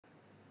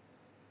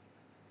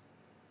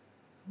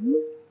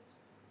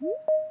Hello,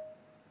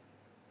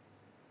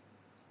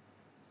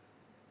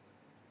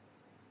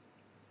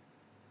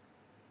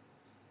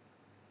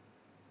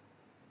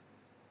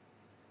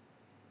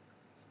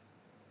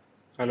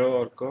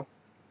 Orko.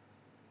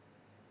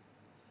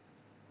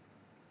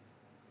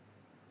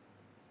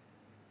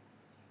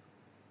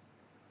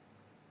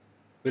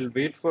 We'll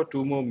wait for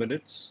 2 more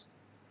minutes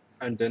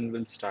and then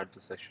we'll start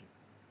the session.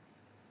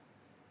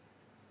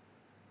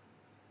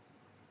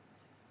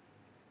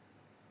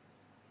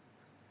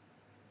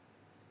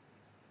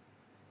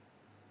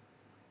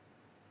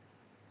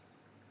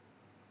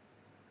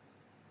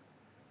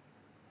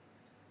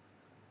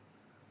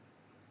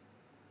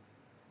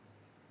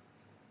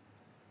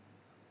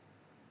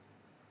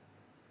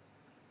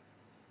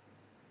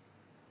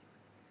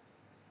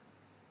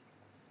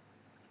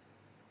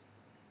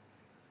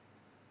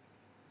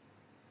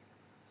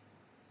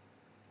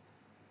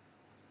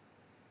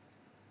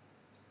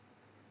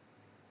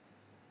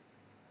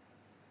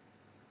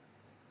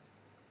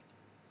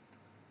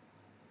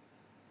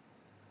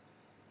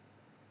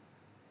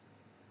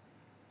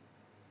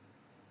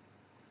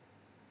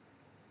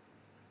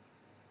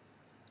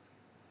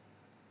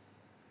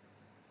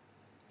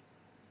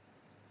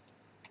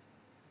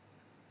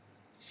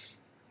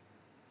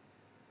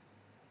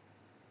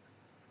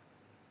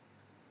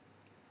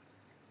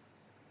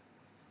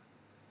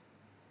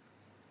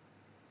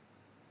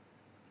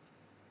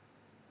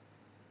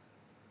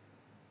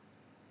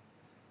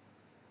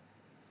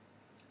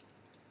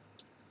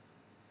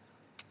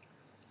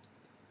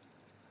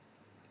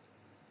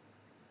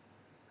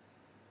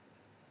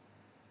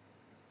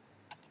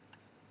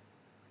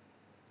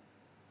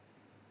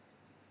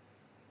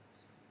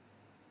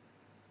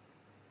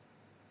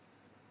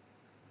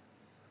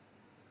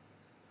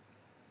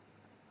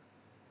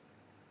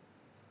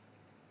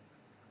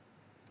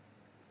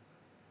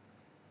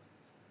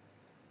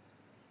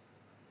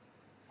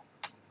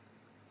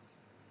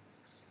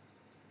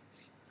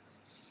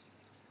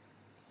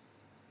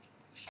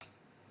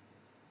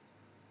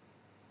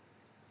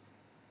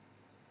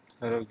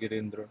 Hello,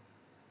 Girendra.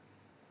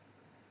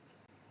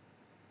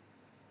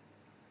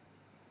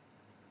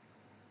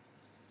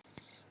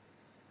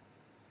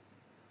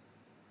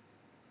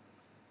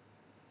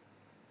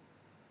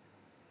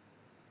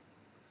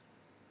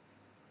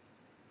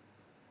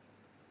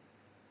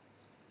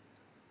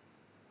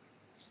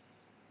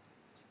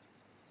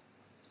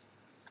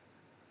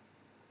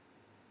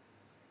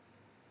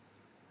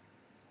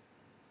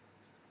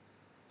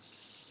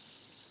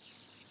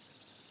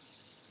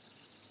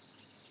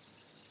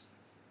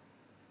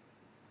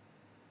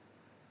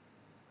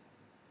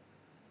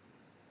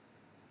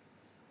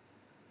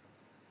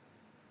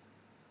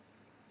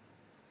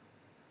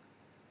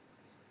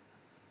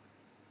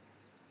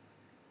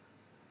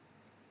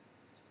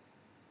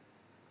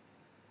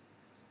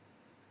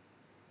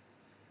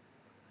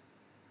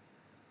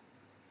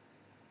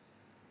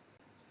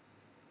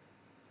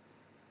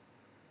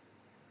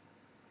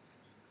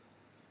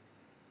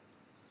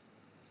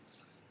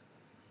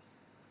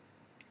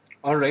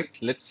 All right,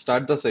 let's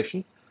start the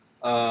session.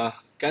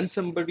 Can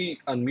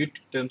somebody unmute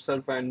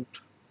themselves and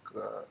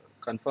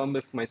confirm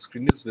if my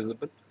screen is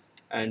visible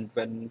and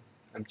when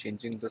I'm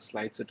changing the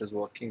slides, it is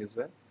working as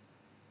well?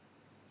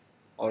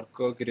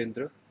 Orko,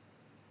 Girendra,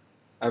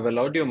 I've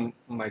allowed your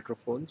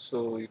microphone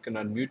so you can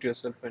unmute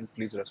yourself and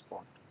please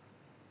respond.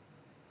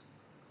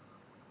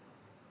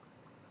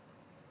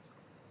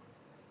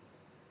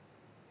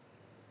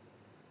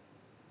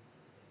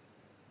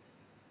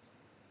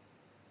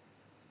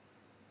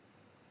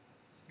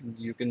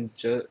 You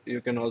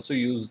can also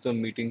use the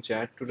meeting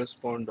chat to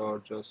respond or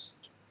just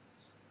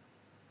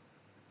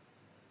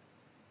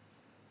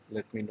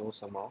let me know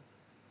somehow.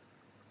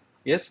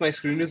 Yes, my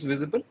screen is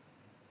visible.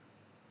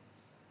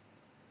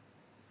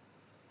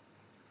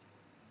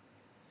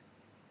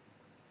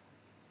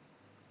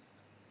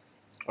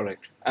 All right.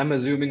 I'm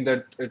assuming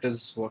that it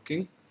is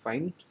working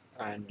fine,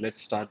 and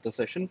let's start the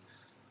session.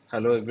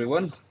 Hello,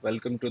 everyone.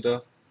 Welcome to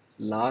the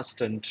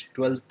last and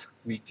 12th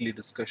weekly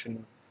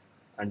discussion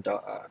and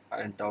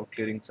doubt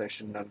clearing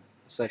session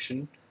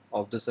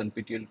of this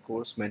NPTEL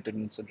course,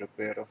 Maintenance and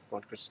Repair of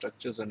Concrete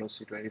Structures,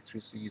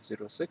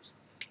 NOC23-CE06,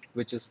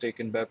 which is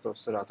taken by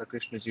Professor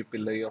Radhakrishna G.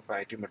 Pillai of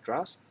IIT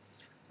Madras.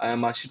 I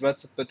am Ashirvad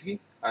Satpathy.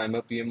 I am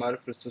a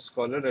PMRF research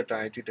scholar at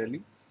IIT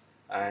Delhi,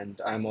 and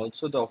I am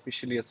also the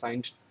officially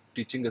assigned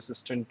teaching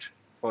assistant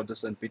for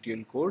this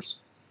NPTEL course.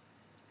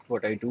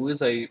 What I do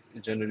is I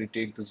generally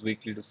take these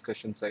weekly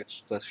discussion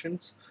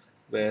sessions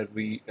where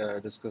we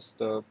discuss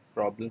the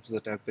problems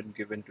that have been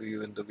given to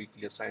you in the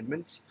weekly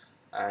assignments,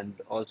 and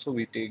also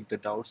we take the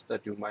doubts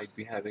that you might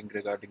be having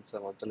regarding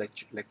some of the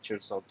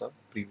lectures of the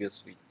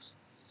previous weeks.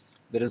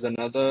 There is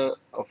another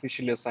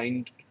officially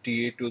assigned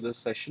TA to this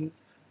session.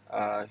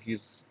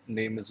 His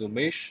name is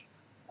Umesh,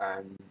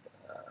 and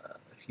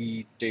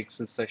he takes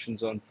his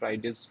sessions on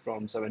Fridays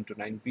from 7 to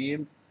 9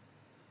 p.m.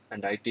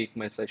 and I take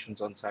my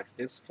sessions on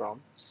Saturdays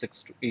from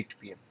 6 to 8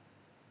 p.m.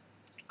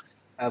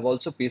 I've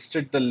also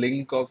pasted the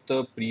link of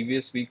the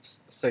previous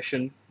week's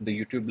session, the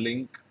YouTube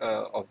link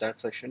of that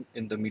session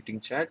in the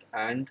meeting chat,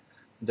 and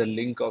The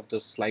link of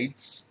the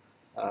slides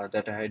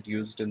that I had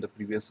used in the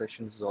previous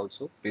session is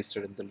also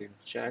pasted in the link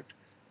chat.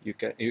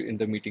 In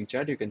the meeting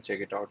chat, you can check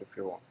it out if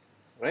you want,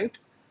 right?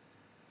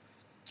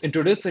 In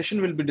today's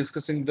session, we'll be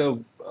discussing the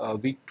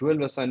week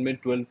 12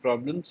 assignment 12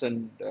 problems,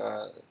 and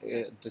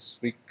this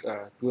week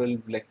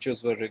 12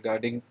 lectures were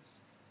regarding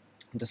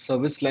the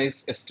service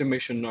life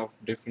estimation of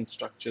different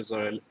structures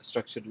or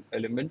structural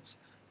elements,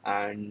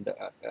 and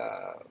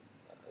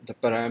the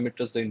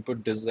parameters, the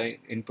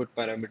input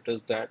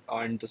parameters that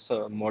are in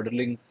the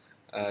modeling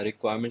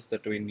requirements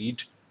that we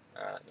need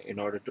in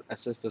order to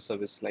assess the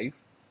service life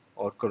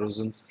or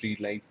corrosion free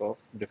life of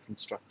different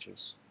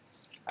structures.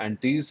 And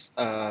these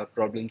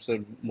problems are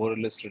more or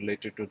less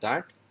related to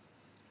that.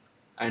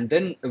 And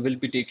then we'll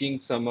be taking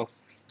some of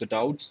the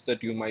doubts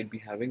that you might be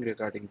having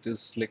regarding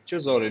these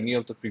lectures or any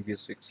of the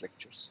previous week's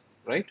lectures,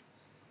 right?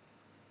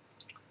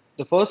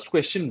 The first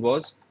question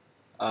was,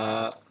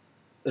 uh,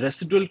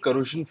 residual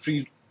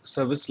corrosion-free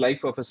service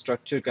life of a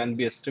structure can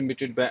be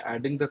estimated by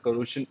adding the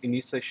corrosion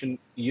initiation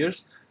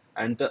years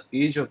and the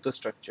age of the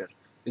structure.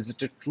 Is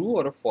it a true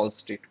or a false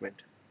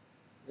statement?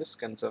 Yes,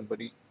 can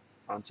somebody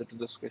answer to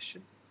this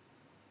question?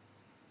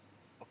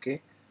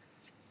 Okay.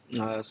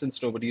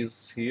 Since nobody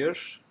is here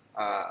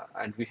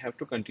and we have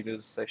to continue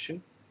the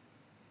session,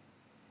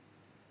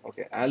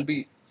 okay, I'll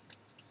be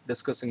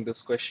discussing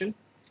this question.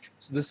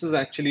 So this is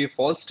actually a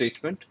false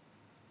statement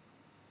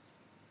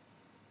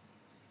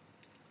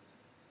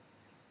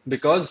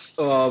because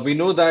we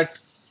know that,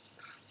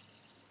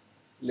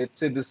 let's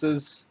say this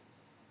is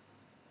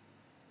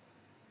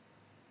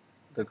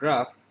the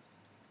graph,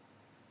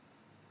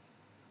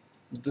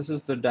 this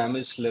is the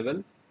damage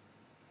level,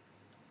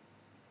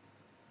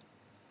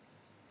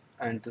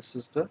 and this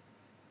is the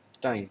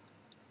time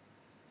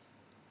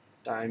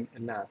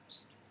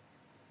elapsed.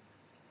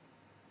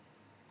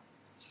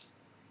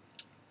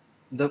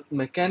 The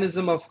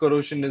mechanism of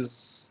corrosion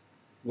is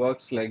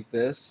works like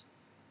this.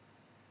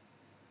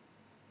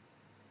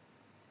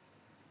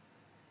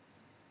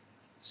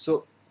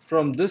 So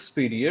from this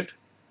period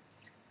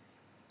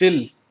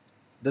till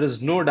there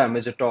is no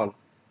damage at all,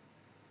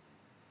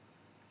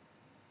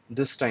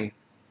 this time,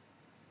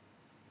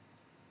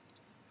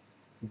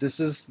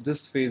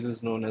 this phase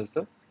is known as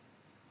the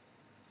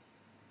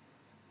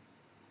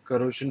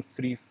corrosion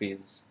free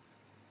phase.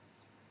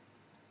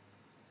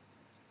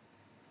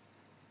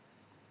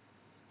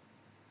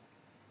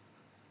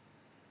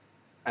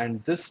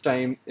 And this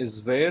time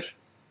is where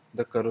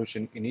the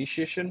corrosion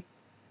initiation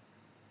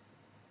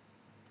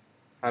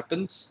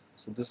happens.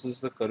 So this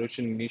is the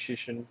corrosion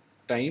initiation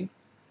time,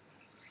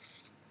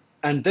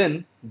 and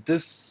then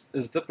this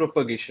is the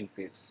propagation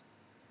phase.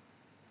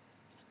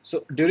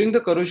 So during the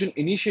corrosion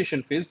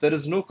initiation phase, there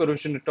is no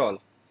corrosion at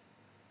all.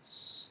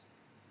 This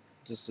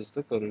is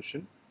the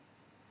corrosion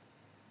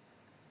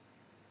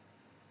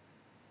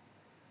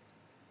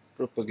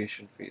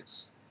propagation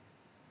phase.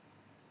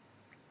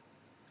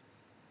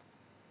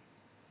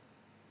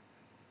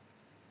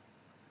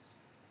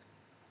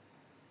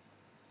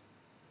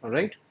 All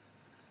right.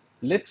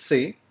 Let's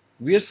say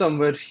we are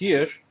somewhere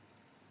here.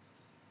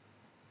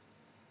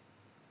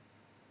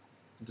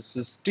 This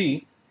is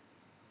T,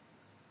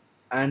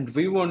 and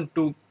we want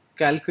to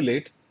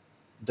calculate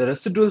the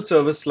residual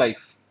service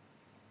life.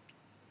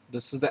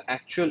 This is the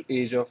actual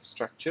age of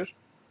structure.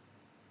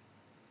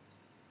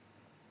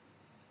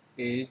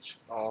 Age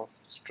of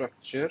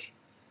structure,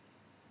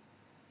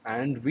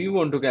 and we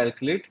want to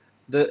calculate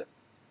the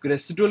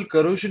residual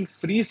corrosion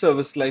free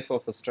service life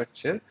of a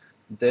structure.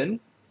 Then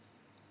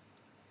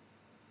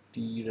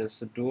T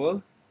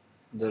residual,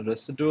 the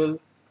residual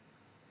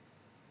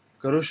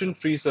corrosion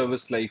free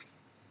service life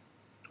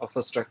of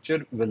a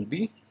structure will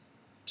be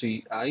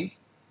Ti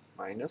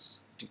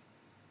minus T.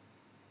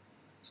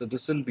 So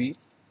this will be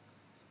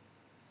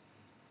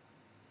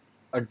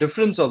a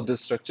difference of this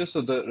structure.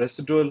 So the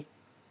residual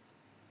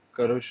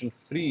corrosion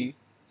free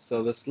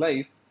service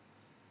life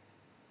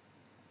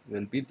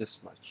will be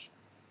this much,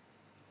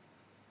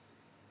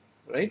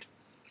 right?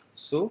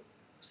 So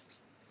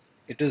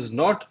it is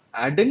not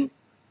adding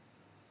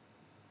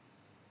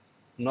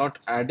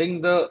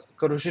the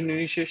corrosion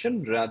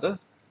initiation, rather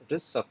it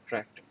is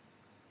subtracting,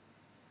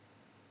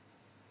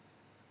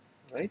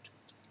 right?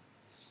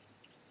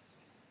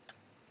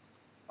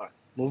 All right.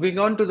 Moving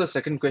on to the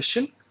second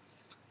question.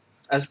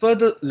 As per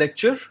the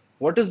lecture,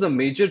 what is the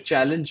major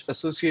challenge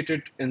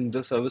associated in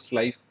the service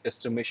life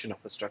estimation of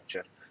a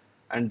structure?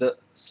 And the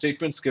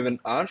statements given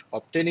are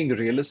obtaining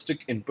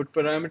realistic input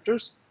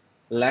parameters,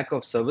 lack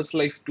of service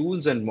life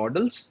tools and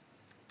models,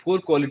 poor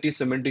quality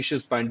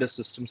cementitious binder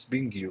systems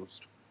being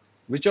used.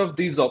 Which of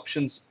these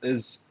options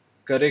is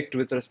correct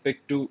with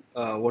respect to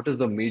what is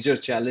the major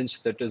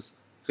challenge that is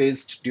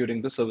faced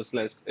during the service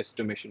life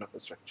estimation of a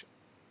structure?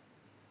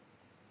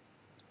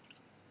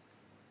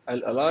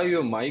 I'll allow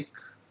your mic,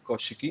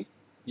 Kaushiki.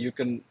 You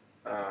can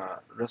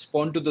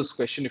respond to this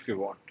question if you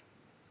want.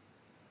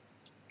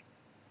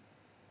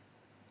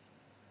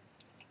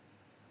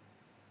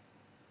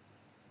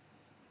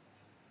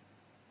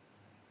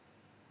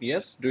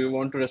 Yes, do you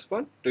want to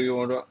respond? Do you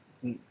want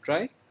to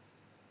try?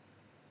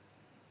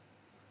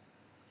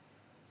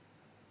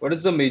 What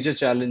is the major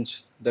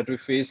challenge that we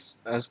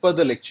face as per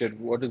the lecture?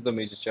 What is the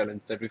major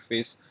challenge that we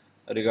face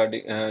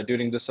regarding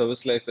during the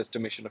service life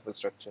estimation of a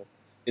structure?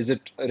 Is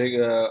it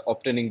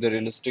obtaining the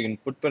realistic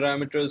input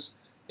parameters?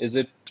 Is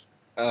it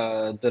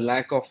the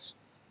lack of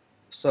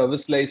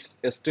service life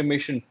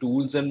estimation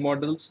tools and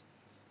models?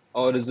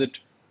 Or is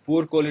it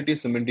poor quality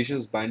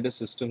cementitious binder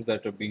systems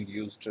that are being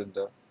used in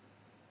the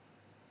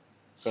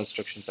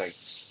construction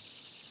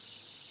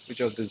sites?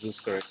 Which of this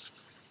is correct?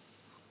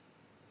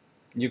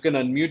 You can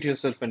unmute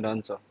yourself and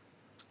answer.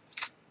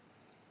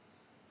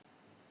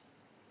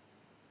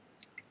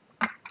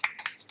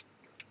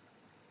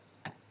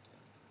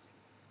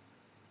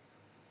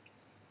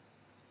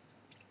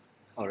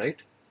 All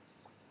right.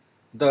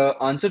 The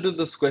answer to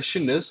this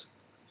question is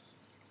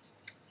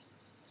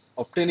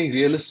obtaining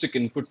realistic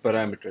input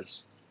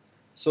parameters.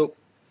 So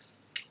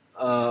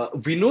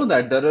we know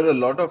that there are a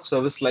lot of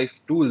service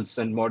life tools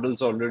and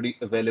models already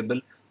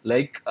available.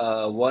 Like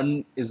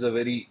one is a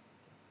very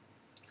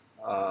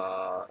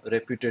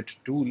reputed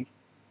tool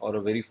or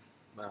a very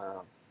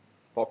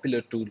popular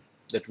tool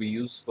that we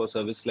use for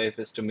service life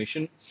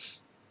estimation,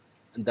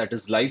 and that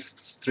is Life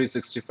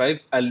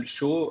 365. I'll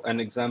show an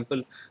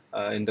example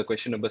in the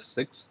question number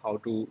 6 how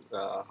do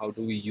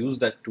we use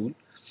that tool,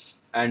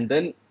 and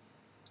then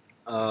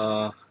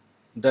uh,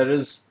 there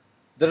is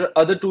there are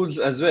other tools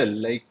as well.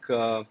 Like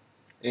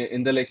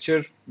in the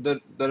lecture,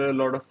 there are a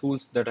lot of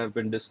tools that have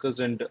been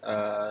discussed and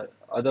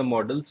other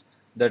models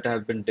that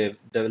have been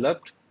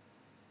developed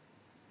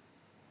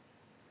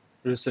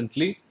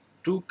recently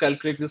to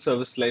calculate the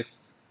service life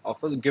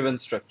of a given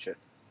structure.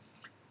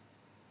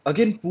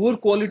 Again, poor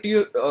quality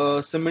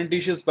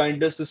cementitious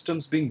binder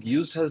systems being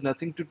used has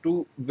nothing to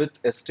do with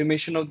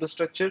estimation of the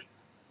structure.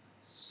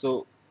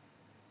 So,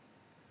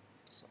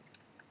 so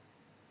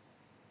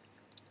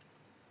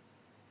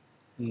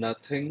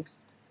nothing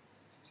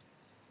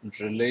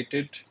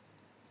related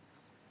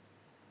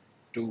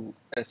to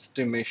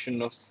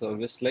estimation of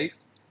service life.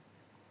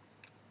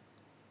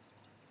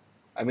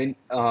 I mean,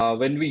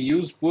 when we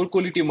use poor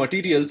quality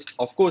materials,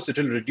 of course, it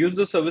will reduce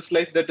the service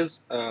life that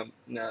is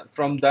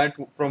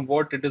from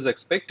what it is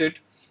expected.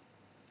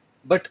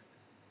 But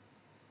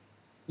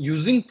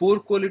using poor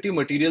quality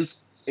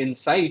materials in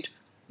site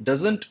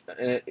doesn't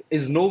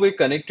is no way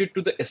connected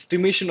to the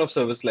estimation of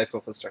service life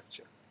of a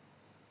structure.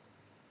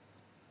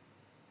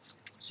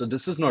 So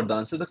this is not the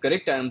answer. The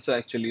correct answer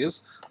actually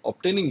is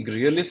obtaining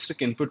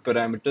realistic input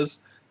parameters,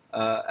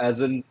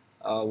 as in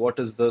what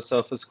is the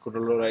surface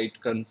chloride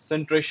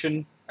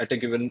concentration at a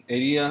given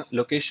area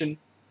location,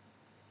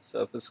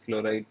 surface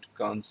chloride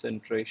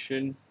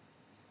concentration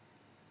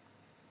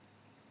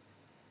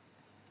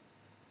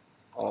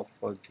of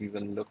a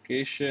given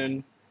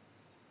location,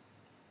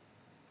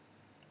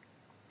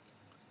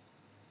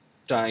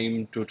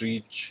 time to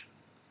reach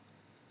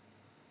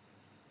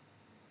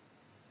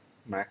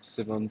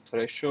maximum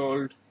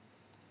threshold,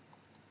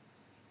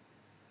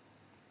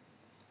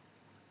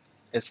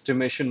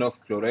 estimation of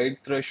chloride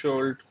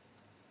threshold,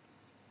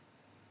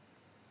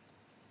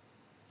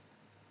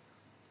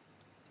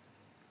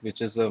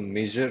 which is a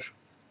major,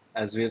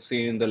 as we have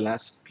seen in the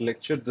last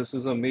lecture, this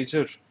is a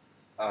major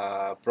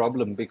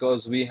problem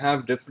because we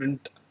have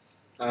different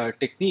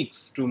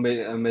techniques to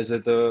measure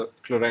the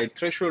chloride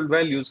threshold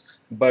values,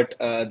 but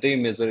they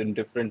measure in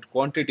different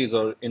quantities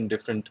or in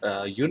different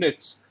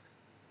units.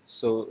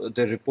 So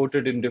they're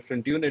reported in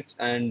different units,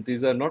 and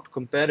these are not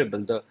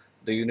comparable.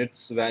 The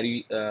units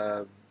vary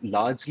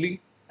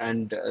largely,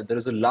 and there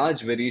is a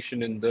large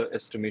variation in the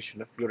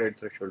estimation of chloride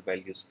threshold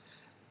values.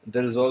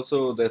 There is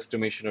also the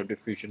estimation of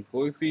diffusion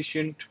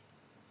coefficient.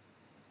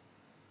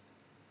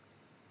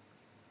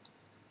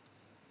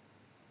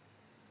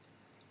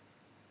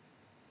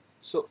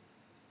 So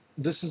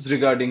this is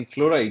regarding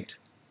chloride.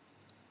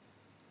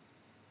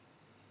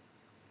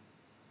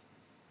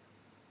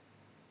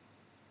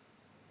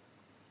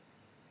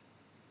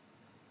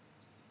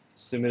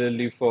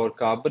 Similarly, for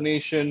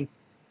carbonation,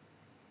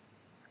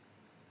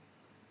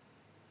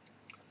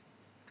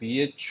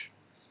 pH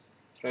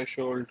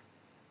threshold,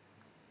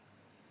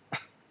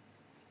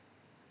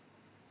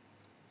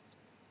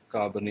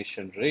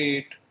 carbonation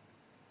rate,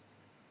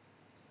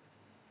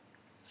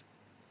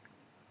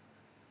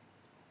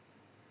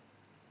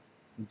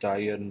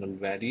 diurnal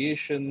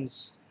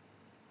variations,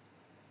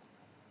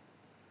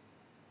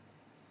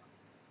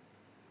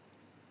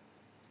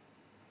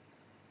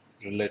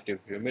 relative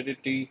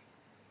humidity,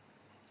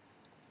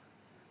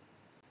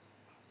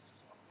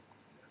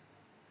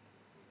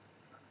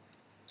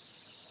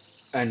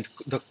 and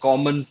the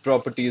common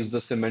property is the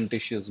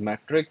cementitious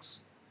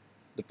matrix,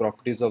 the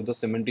properties of the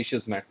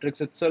cementitious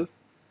matrix itself,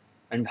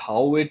 and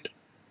how it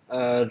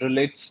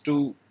relates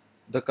to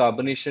the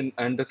carbonation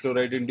and the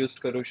chloride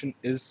induced corrosion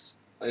is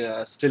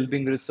still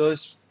being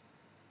researched.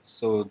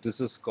 So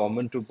this is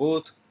common to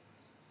both,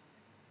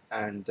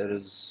 and there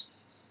is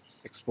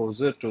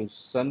exposure to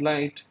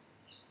sunlight.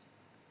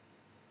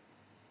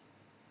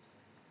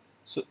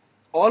 So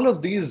all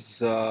of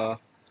these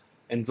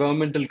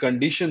environmental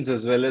conditions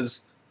as well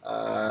as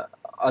uh,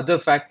 other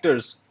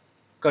factors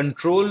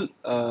control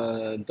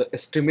the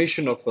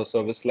estimation of a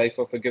service life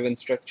of a given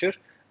structure,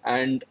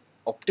 and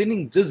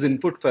obtaining these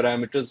input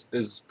parameters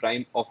is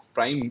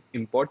prime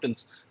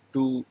importance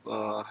to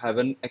have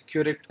an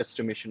accurate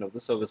estimation of the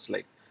service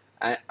life.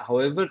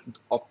 However,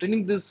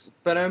 obtaining these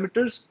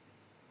parameters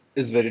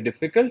is very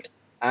difficult,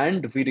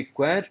 and we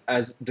require,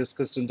 as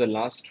discussed in the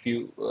last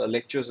few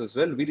lectures as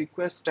well, we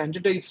require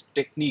standardized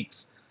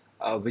techniques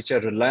which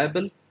are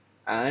reliable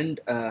and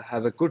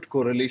have a good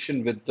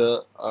correlation with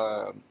the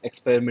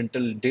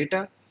experimental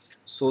data,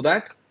 so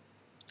that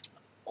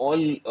all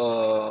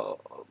the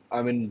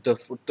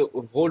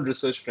whole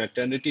research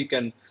fraternity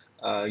can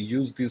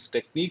use these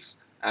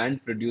techniques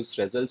and produce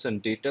results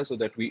and data, so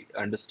that we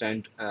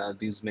understand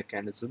these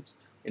mechanisms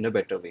in a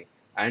better way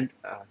and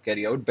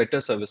carry out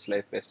better service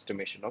life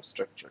estimation of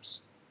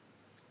structures.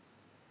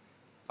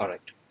 All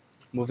right.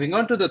 Moving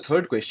on to the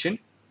third question.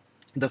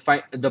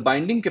 The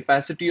binding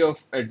capacity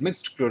of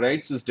admixed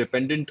chlorides is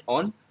dependent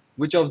on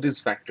which of these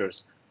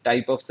factors?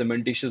 Type of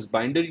cementitious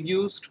binder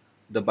used,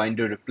 the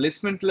binder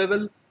replacement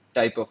level,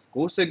 type of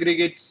coarse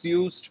aggregates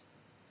used,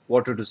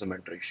 water to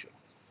cement ratio.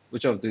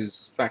 Which of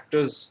these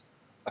factors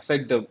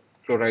affect the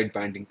chloride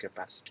binding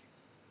capacity?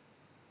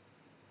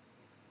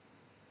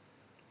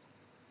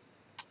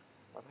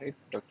 All right,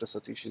 Dr.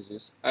 Satish is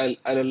yes. I'll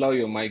allow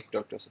your mic,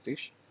 Dr.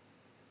 Satish.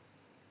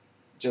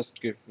 Just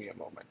give me a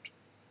moment.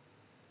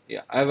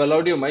 Yeah, I've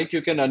allowed your mic.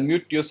 You can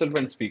unmute yourself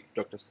and speak,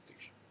 Dr.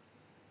 Satish.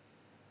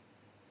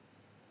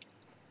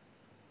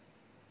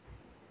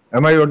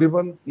 Am I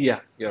audible?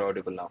 Yeah, you're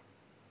audible now.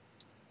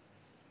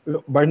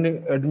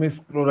 Binding admixed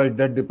chloride,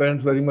 that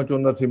depends very much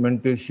on the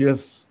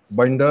cementitious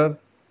binder,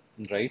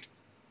 Right,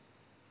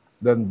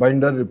 then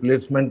binder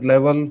replacement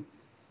level,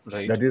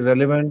 right, that is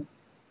relevant,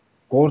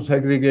 coarse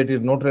aggregate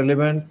is not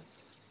relevant,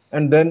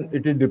 and then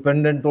it is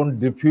dependent on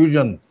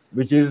diffusion,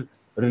 which is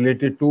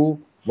related to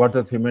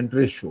water cement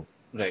ratio.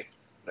 right,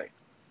 right.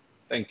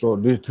 Thank you. So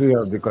these three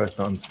are the correct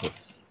answers.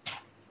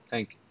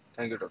 Thank you.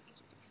 Thank you, Dr.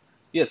 Satish.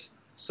 Yes.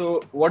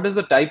 So, what is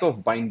the type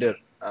of binder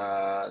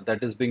that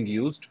is being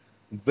used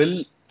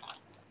will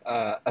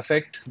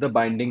affect the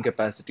binding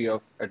capacity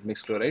of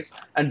admixed chlorides.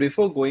 And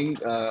before going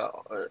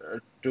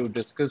to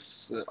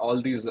discuss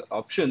all these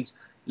options,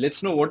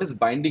 let's know what is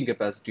binding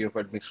capacity of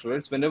admixed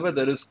chlorides. Whenever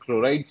there is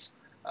chlorides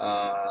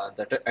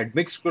that are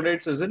admixed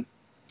chlorides, is in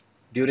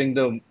during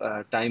the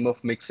time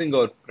of mixing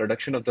or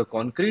production of the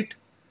concrete,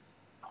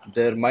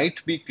 there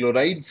might be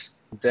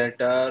chlorides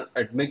that are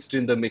admixed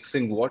in the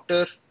mixing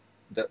water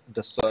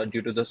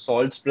due to the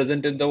salts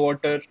present in the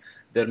water.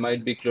 There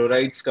might be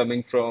chlorides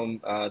coming from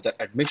the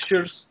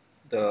admixtures,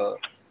 the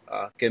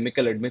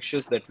chemical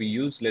admixtures that we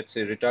use, let's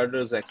say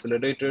retarders,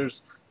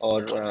 accelerators,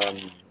 or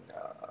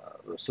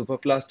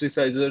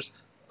superplasticizers.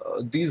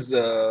 These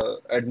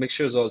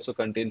admixtures also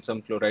contain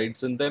some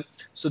chlorides in them.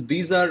 So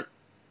these are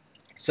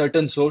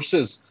certain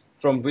sources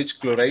from which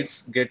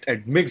chlorides get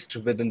admixed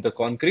within the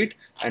concrete,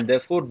 and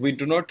therefore we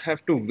do not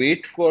have to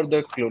wait for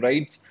the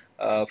chlorides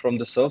from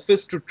the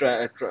surface to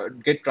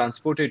get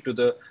transported to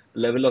the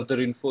level of the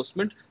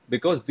reinforcement,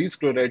 because these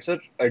chlorides are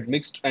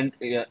admixed and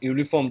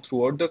uniform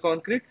throughout the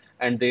concrete,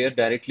 and they are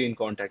directly in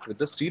contact with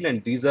the steel,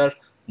 and these are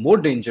more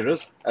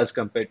dangerous as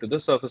compared to the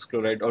surface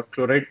chloride or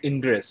chloride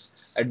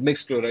ingress.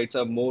 Admixed chlorides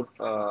are more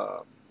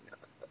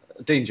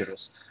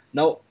dangerous.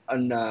 Now,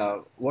 and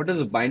what is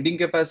the binding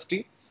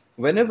capacity?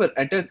 Whenever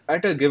at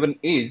a given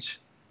age,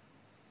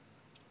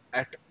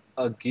 at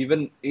a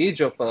given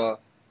age of a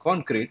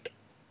concrete,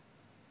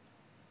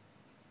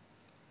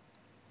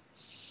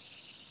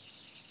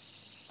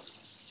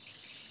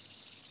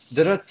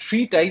 there are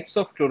three types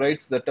of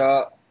chlorides that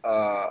are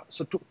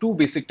two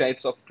basic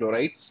types of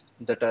chlorides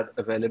that are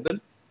available.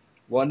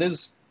 One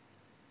is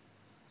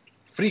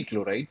free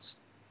chlorides,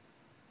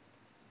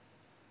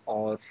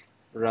 or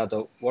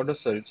rather water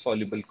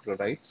soluble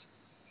chlorides,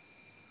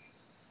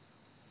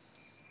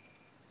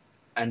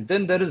 and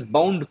then there is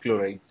bound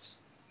chlorides.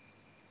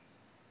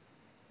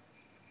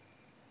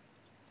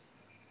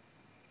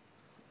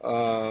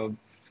 uh,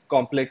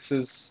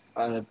 Complexes,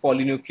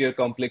 polynuclear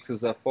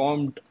complexes are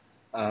formed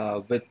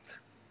with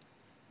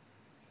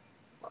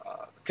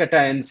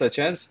cations such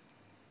as,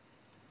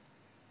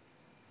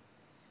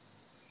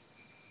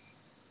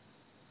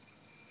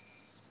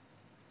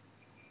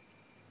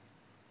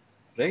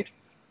 right,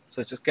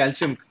 such as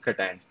calcium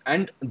cations,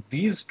 and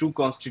these two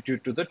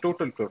constitute to the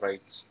total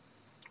chlorides.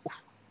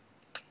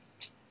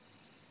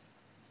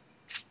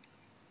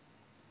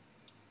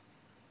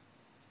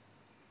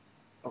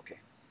 Okay,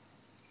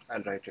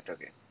 I'll write it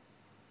again.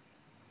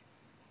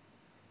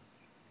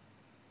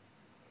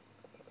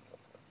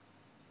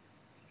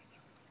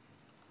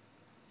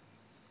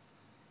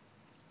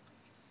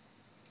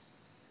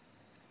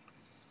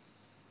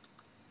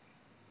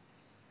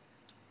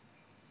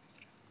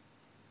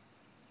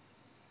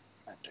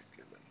 At a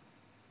given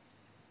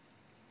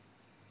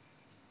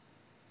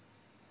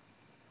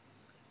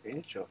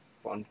age of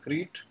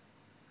concrete,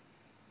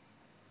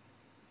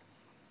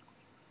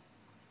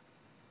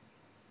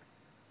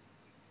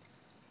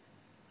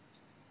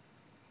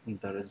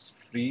 there is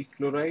free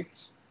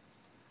chlorides,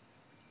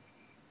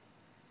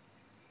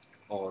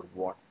 or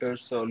water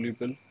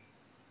soluble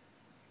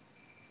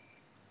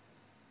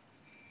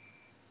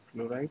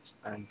chlorides,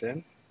 and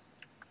then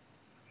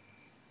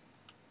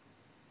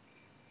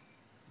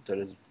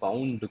there is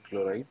bound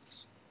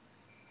chlorides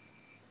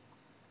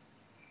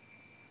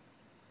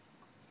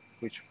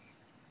which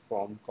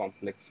form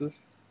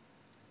complexes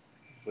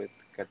with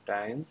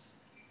cations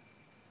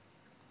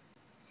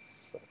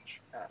such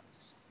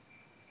as,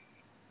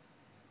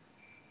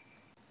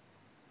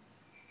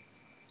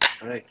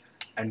 right,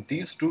 and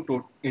these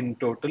two in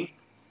total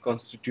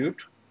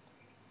constitute,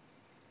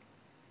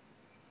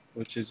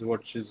 which is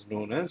what is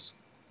known as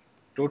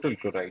total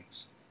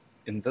chlorides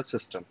in the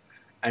system.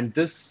 And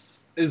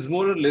this is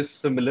more or less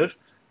similar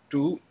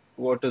to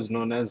what is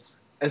known as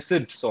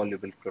acid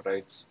soluble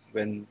chlorides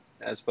when,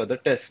 as per the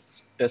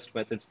test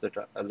methods that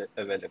are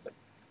available.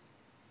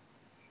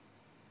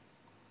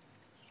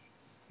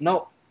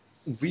 Now,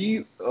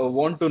 we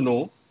want to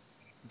know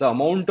the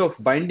amount of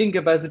binding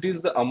capacity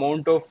is the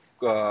amount of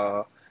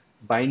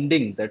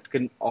binding that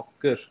can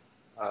occur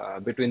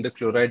between the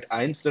chloride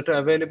ions that are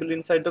available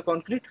inside the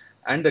concrete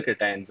and the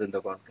cations in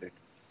the concrete.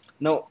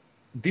 Now,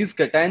 these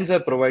cations are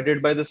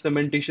provided by the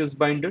cementitious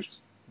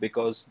binders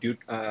because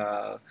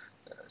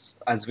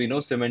as we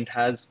know, cement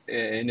has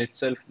in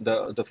itself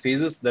the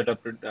phases that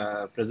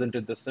are present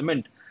in the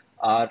cement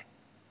are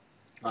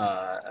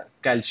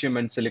calcium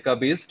and silica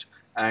based,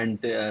 and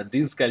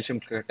these calcium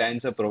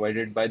cations are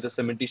provided by the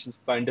cementitious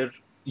binder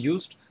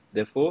used.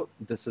 Therefore,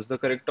 this is the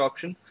correct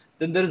option.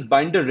 Then there is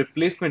binder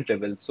replacement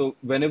level. So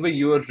whenever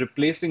you are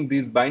replacing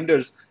these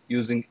binders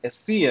using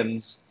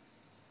SCMs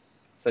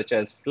such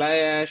as fly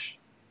ash,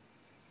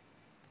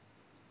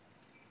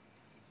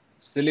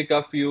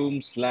 silica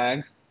fume,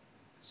 slag,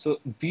 so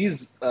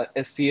these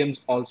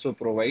SCMs also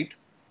provide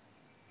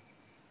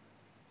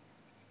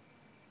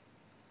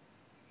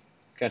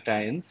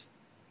cations,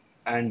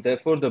 and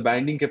therefore the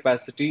binding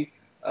capacity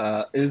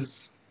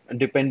is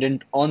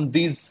dependent on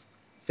these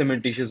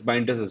cementitious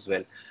binders as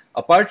well.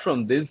 Apart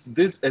from this,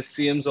 these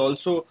SCMs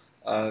also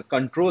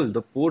control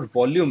the pore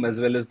volume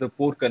as well as the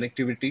pore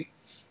connectivity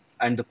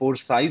and the pore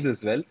size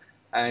as well,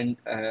 and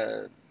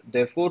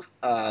therefore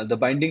the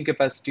binding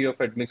capacity of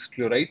admixed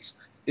chlorides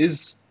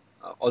is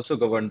also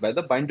governed by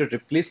the binder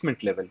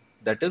replacement level,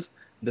 that is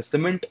the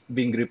cement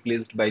being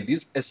replaced by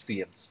these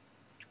SCMs.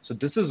 So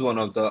this is one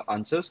of the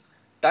answers.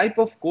 Type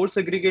of coarse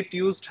aggregate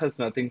used has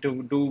nothing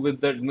to do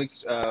with the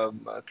mixed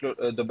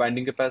the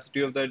binding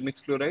capacity of the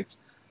mixed chlorides.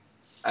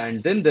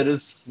 And then there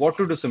is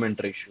water to cement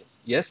ratio.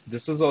 Yes,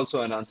 this is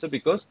also an answer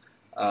because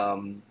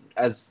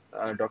as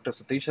Dr.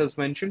 Satish has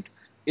mentioned,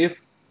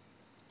 if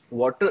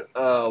water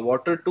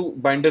to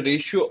binder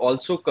ratio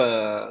also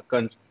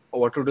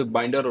water to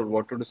binder or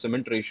water to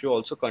cement ratio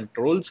also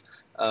controls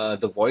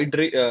the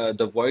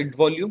void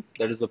volume,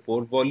 that is the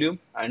pore volume,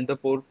 and the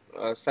pore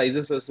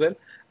sizes as well.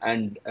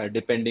 And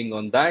depending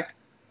on that,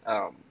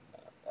 um,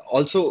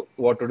 also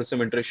water to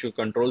cement ratio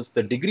controls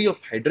the degree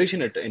of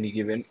hydration at any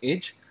given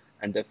age,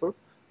 and therefore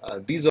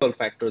these all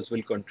factors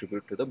will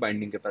contribute to the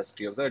binding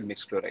capacity of the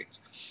admixed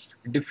chlorides.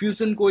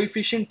 Diffusion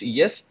coefficient,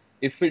 yes,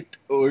 if it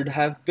would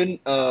have been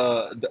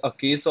a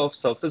case of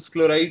surface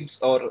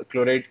chlorides or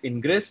chloride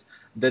ingress,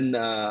 then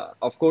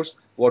of course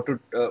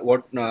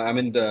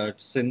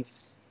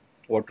since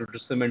water to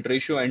cement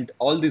ratio and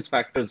all these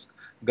factors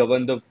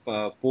govern the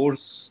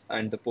pores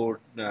and the pore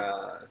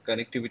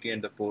connectivity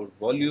and the pore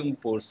volume,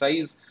 pore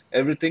size,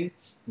 everything.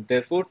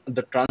 Therefore,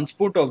 the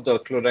transport of the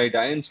chloride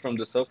ions from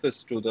the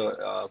surface to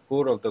the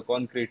core of the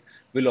concrete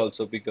will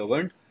also be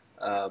governed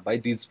by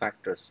these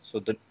factors. So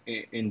that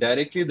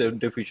indirectly the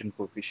diffusion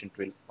coefficient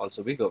will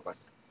also be governed.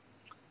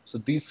 So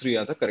these three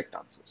are the correct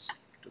answers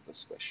to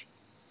this question.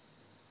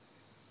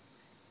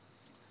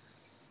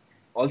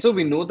 Also,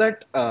 we know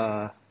that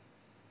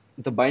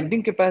the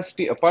binding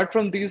capacity, apart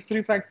from these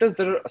three factors,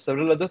 there are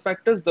several other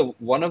factors. The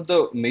one of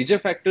the major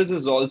factors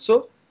is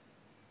also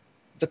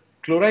the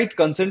chloride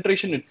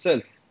concentration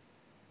itself.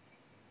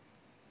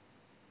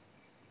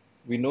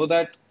 We know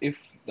that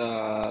if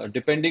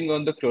depending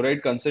on the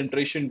chloride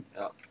concentration,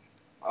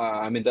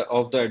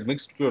 of the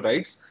admixed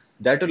chlorides,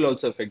 that will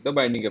also affect the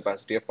binding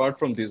capacity. Apart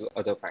from these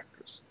other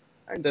factors,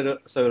 and there are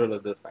several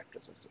other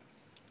factors as well.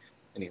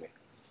 Anyway,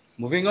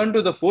 moving on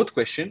to the fourth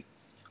question.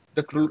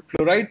 The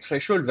chloride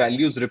threshold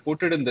values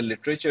reported in the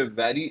literature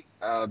vary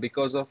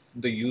because of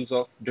the use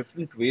of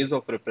different ways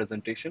of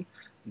representation,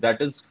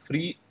 that is,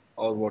 free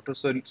or water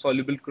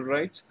soluble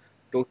chlorides,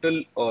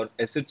 total or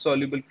acid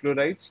soluble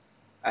chlorides,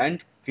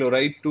 and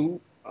chloride to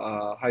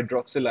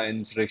hydroxyl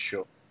ions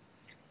ratio.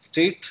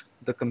 State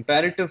the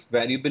comparative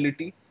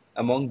variability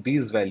among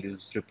these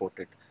values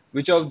reported.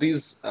 Which of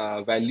these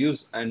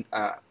values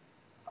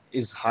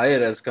is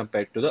higher as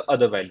compared to the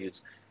other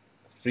values?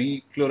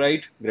 Free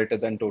chloride greater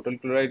than total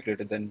chloride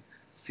greater than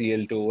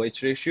Cl to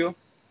OH ratio,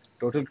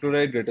 total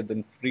chloride greater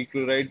than free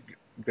chloride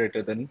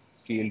greater than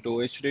Cl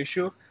to OH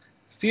ratio,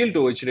 Cl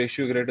to OH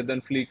ratio greater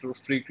than free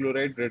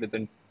chloride greater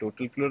than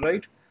total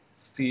chloride,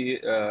 Cl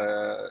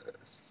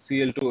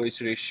to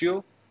OH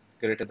ratio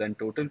greater than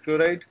total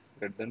chloride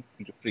greater than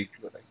free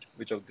chloride.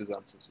 Which of these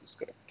answers is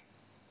correct?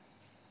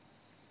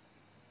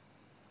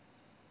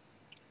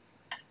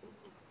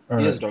 Uh,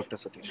 Yes, Dr.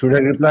 Satish. should I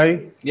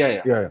reply? Yeah,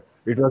 yeah. Yeah,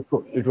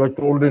 it was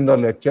told in the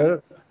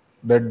lecture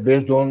that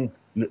based on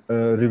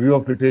review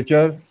of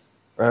literature,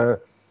 uh,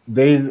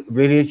 there is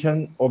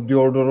variation of the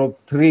order of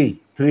three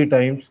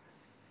times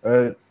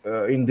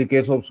in the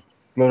case of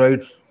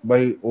chlorides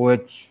by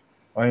OH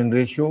ion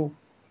ratio,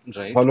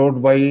 Right,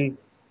 followed by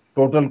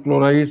total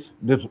chlorides.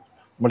 This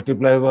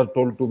multiplier was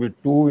told to be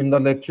 2 in the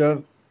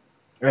lecture,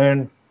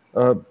 and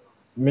uh,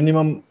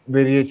 minimum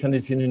variation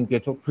is seen in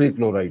case of free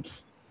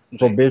chlorides.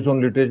 So right, based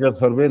on literature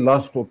survey,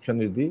 last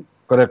option is the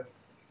correct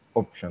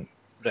option.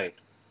 right.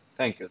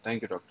 Thank you,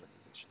 Dr.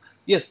 Satish.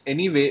 Yes,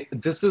 anyway,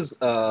 this is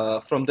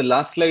from the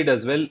last slide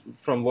as well,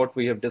 from what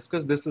we have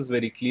discussed, this is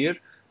very clear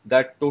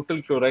that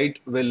total chloride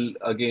will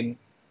again,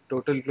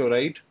 total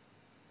chloride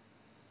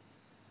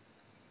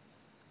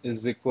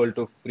is equal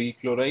to free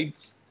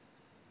chlorides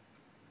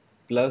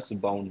plus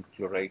bound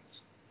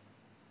chlorides.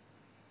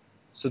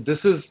 So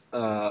this is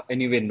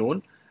anyway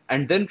known.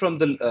 And then from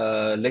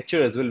the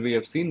lecture as well, we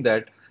have seen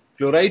that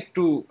chloride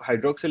to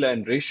hydroxyl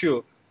ion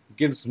ratio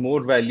gives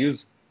more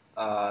values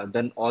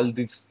than all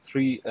these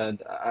three,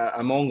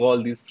 among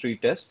all these three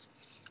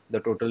tests. The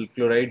total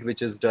chloride,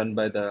 which is done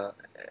by the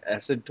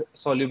acid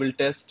soluble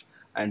test,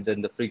 and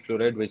then the free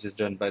chloride, which is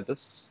done by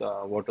this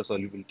water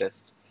soluble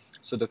test.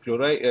 So the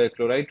chloride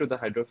to the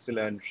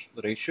hydroxyl ion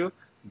ratio,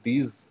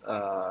 these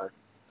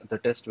the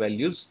test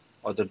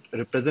values or the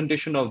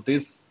representation of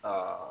this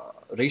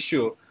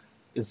ratio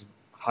is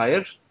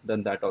higher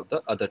than that of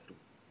the other two.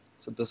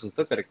 So this is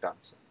the correct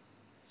answer,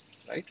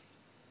 right?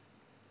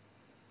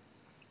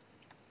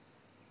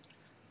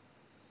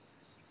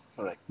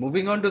 All right.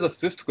 Moving on to the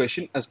fifth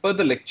question. As per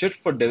the lecture,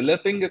 for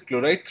developing a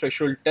chloride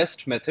threshold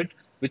test method,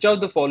 which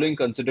of the following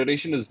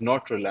consideration is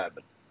not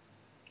reliable?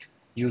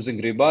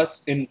 Using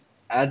rebars in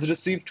as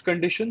received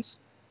conditions,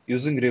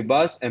 using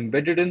rebars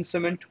embedded in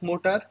cement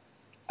mortar,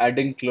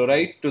 adding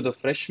chloride to the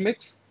fresh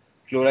mix,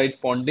 chloride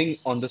ponding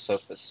on the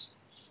surface.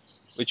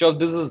 Which of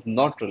this is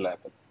not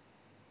reliable?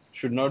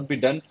 Should not be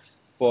done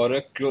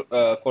for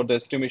for the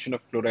estimation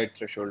of chloride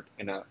threshold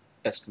in a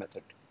test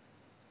method.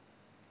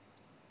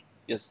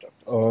 Yes, Dr.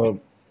 Satish. Uh,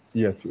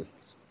 yes.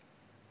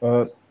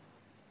 Uh,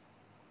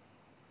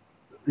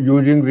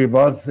 Using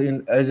rebars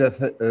in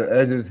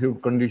as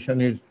received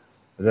condition is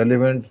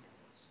relevant.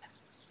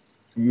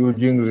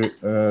 Using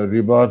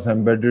rebars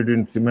embedded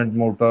in cement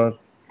mortar,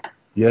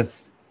 yes,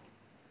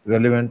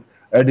 relevant.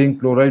 Adding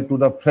chloride to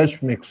the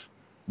fresh mix,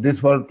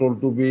 this was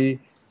told to be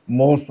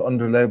most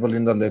unreliable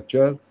in the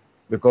lecture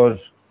because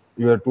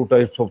you have two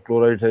types of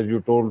chlorides, as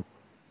you told,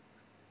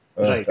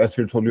 Right,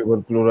 acid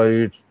soluble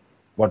chlorides,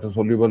 water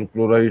soluble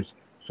chlorides.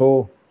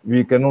 So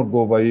we cannot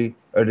go by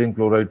adding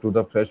chloride to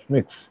the fresh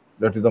mix.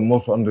 That is the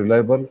most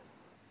unreliable.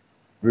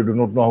 We do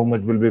not know how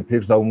much will be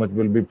fixed, how much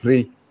will be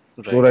free.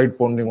 right, Chloride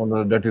ponding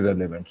on that is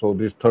relevant. So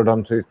this third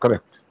answer is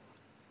correct.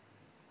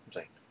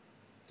 right.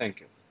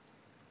 Thank you.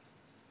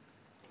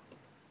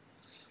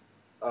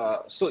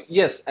 So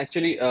yes,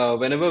 actually,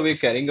 whenever we're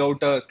carrying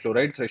out a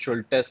chloride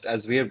threshold test,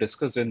 as we have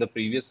discussed in the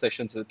previous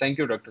sessions, thank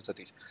you, Dr.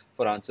 Satish,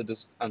 for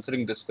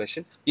answering this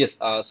question. Yes,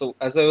 so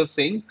as I was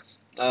saying,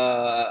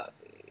 uh,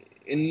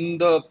 in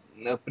the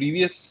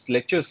previous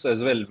lectures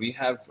as well, we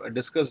have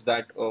discussed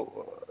that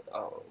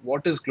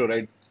what is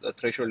chloride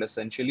threshold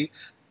essentially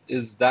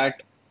is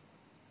that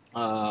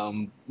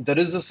there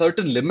is a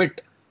certain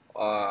limit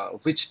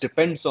which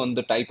depends on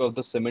the type of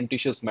the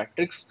cementitious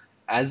matrix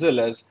as well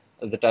as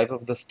the type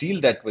of the steel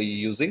that we're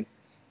using.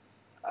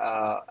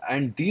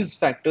 And these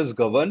factors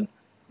govern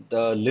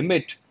the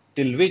limit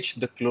till which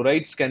the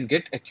chlorides can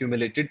get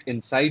accumulated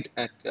inside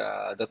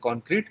the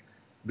concrete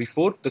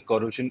before the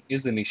corrosion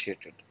is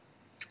initiated.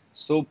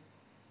 So,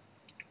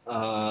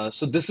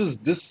 so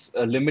this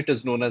limit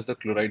is known as the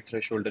chloride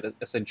threshold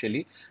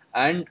essentially,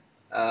 and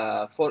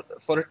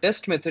for a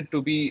test method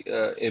to be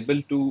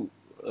able to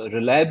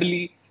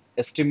reliably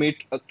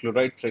estimate a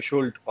chloride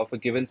threshold of a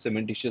given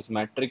cementitious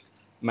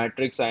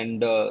matrix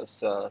and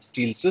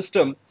steel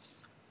system,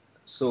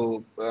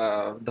 so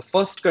the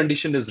first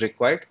condition is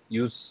required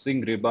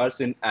using rebars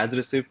in as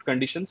received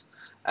conditions.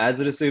 As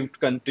received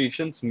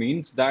conditions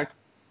means that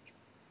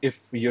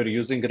if you're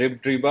using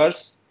ribbed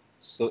rebars,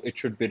 so it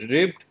should be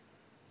ribbed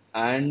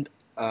and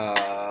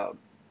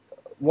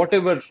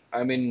whatever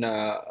I mean,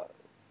 the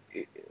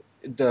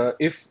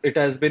if it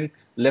has been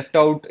left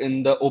out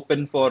in the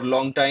open for a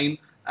long time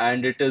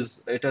and it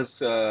has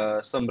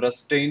some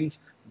rust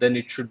stains, then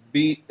it should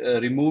be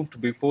removed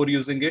before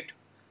using it.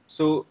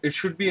 So it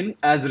should be in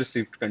as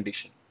received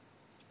condition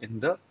in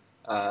the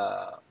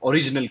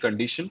original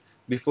condition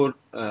before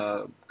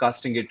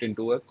casting it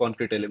into a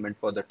concrete element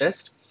for the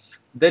test.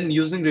 Then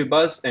using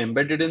rebars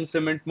embedded in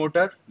cement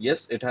mortar,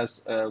 yes, it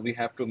has. We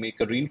have to make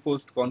a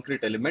reinforced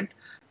concrete element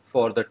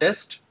for the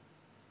test,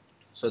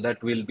 so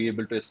that we'll be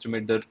able to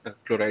estimate the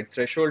chloride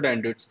threshold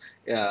and its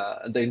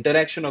the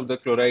interaction of the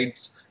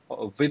chlorides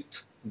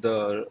with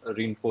the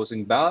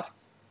reinforcing bar.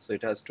 So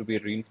it has to be a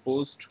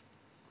reinforced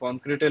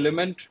concrete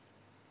element.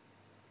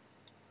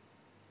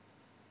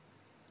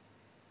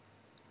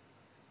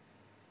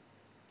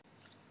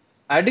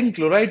 Adding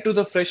chloride to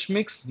the fresh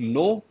mix,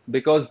 no,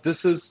 because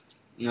this is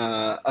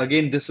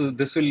again this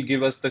will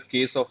give us the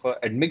case of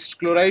admixed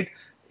chloride.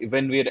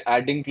 When we are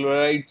adding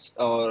chlorides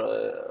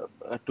or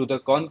to the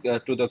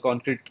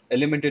concrete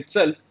element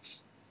itself,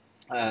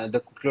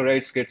 the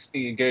chlorides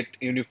get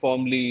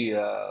uniformly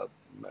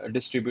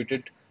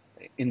distributed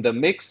in the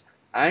mix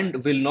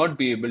and will not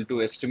be able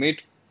to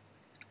estimate,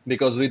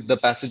 because with the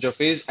passage of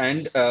age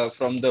and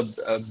from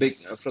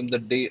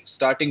the day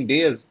starting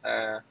days,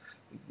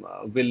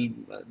 will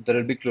there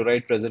will be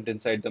chloride present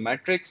inside the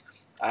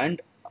matrix,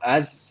 and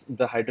as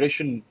the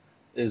hydration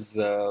is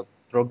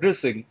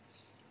progressing,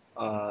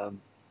 uh,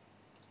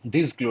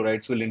 these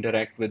chlorides will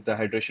interact with the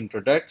hydration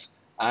products,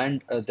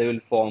 and they will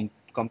form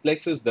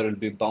complexes. There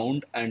will be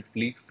bound and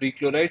free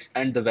chlorides,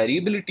 and the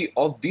variability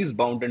of these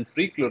bound and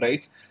free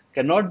chlorides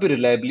cannot be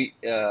reliably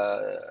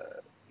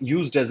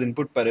used as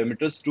input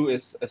parameters to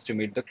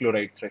estimate the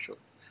chloride threshold.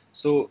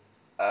 So,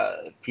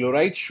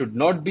 chloride should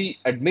not be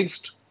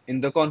admixed in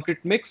the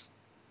concrete mix.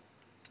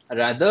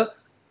 Rather,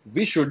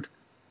 we should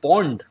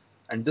pond,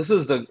 and this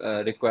is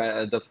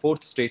the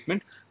fourth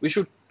statement. We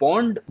should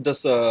pond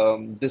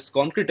this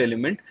concrete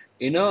element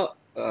in a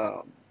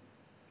uh,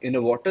 in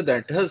a water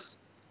that has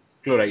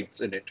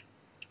chlorides in it.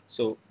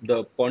 So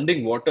the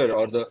ponding water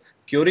or the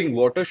curing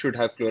water should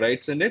have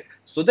chlorides in it,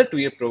 so that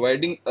we are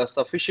providing a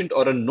sufficient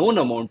or a known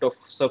amount of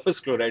surface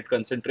chloride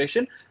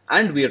concentration,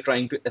 and we are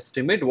trying to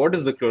estimate what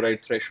is the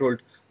chloride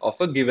threshold of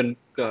a given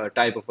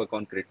type of a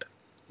concrete,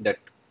 that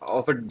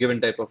of a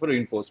given type of a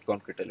reinforced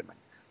concrete element.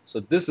 So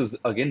this is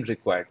again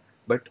required.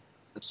 But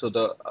so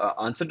the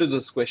answer to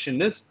this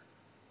question is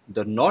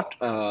the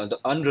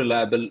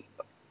unreliable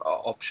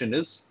option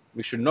is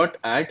we should not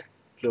add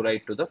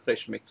chloride to the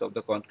fresh mix of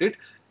the concrete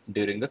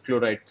during the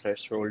chloride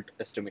threshold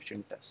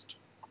estimation test.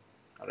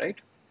 All right,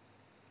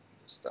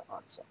 that's the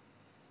answer.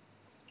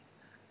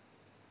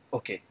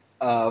 Okay,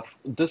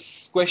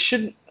 this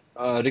question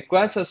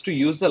requires us to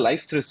use the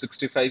Life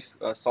 365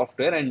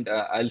 software, and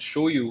I'll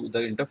show you the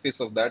interface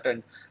of that,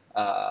 and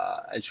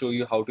I'll show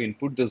you how to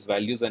input these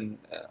values, and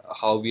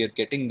how we are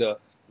getting the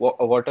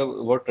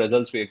what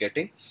results we are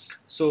getting.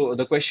 So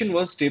the question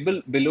was,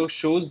 table below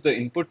shows the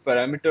input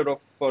parameter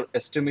of for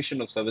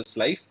estimation of service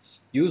life.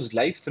 Use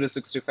Life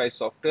 365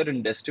 software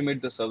and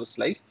estimate the service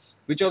life.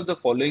 Which of the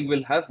following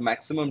will have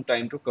maximum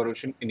time to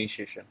corrosion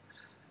initiation?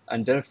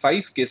 And there are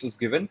five cases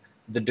given.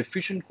 The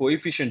diffusion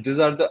coefficient, these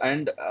are the,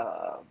 and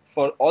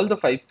for all the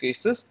five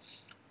cases,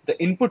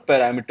 the input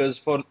parameters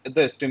for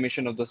the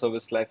estimation of the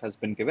service life has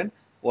been given.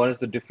 One is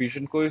the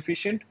diffusion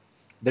coefficient,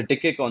 the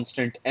decay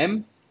constant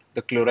M,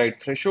 the chloride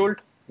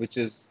threshold, which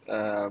is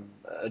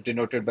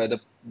denoted by the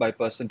by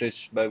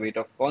percentage by weight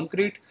of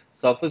concrete,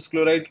 surface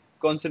chloride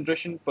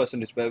concentration,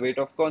 percentage by weight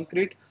of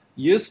concrete,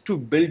 used to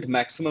build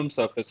maximum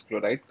surface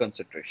chloride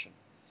concentration.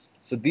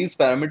 So these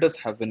parameters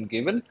have been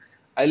given.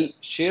 I'll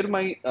share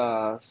my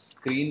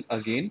screen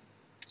again,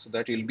 so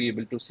that you'll be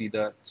able to see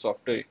the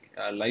software,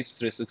 Life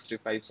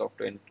 365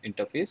 software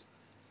interface.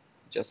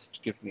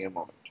 Just give me a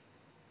moment.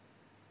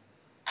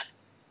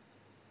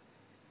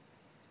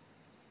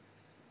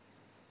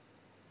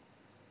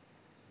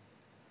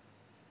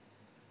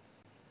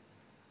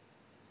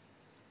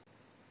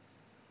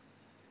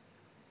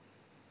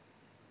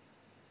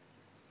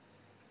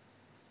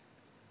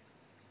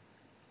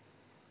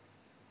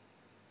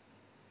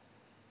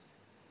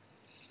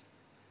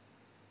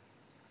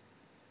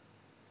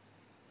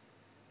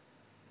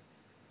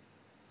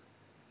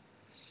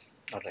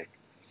 All right.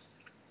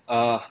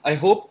 I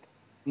hope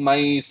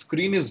my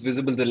screen is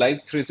visible. The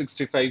Live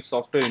 365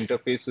 software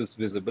interface is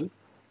visible.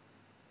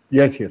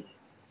 Yes, yes.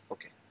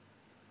 Okay.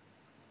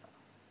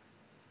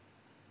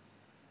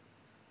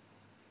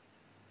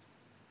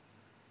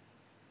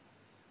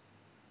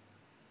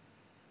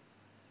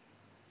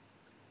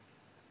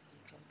 I'm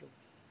trying to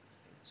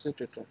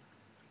exit it.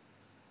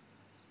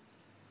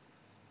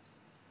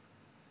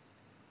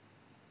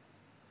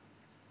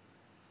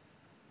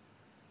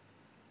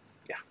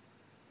 Yeah.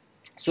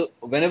 So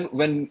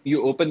when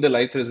you open the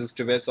Live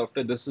 365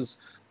 software, this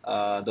is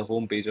the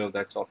home page of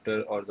that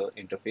software or the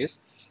interface,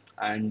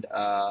 and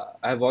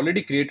I've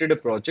already created a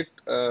project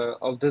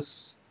of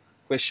this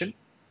question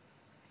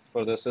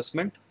for the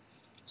assessment.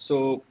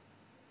 So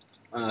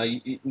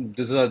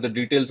these are the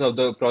details of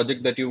the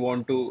project that you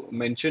want to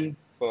mention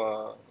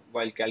for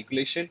while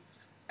calculation,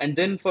 and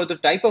then for the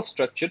type of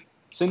structure,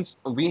 since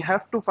we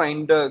have to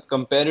find a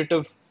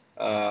comparative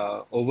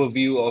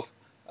overview of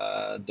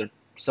the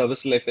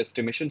service life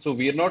estimation, so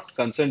we are not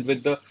concerned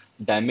with the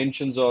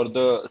dimensions or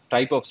the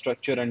type of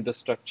structure and the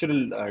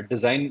structural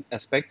design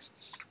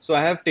aspects. So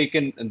I have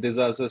taken these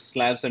as a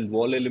slabs and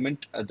wall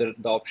element. The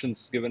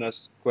options given are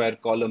square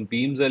column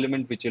beams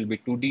element, which will be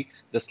 2D.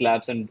 The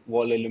slabs and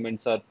wall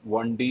elements are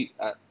 1D,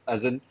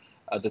 as in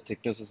the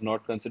thickness is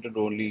not considered,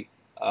 only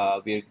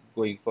we are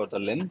going for the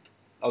length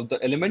of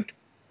the element.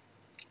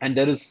 And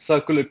there is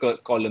circular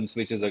columns,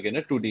 which is again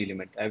a 2D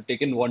element. I have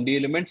taken 1D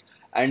elements,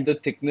 and the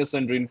thickness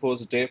and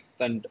reinforced depth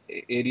and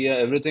area,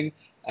 everything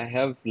I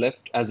have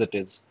left as it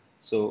is.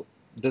 So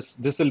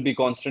This will be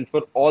constant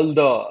for all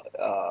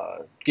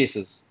the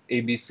cases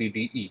A, B, C,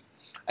 D, E.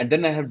 And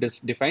then I have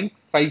defined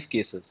 5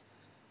 cases.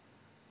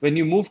 When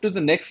you move to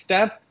the next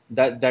tab,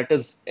 that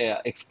is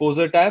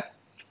exposure tab,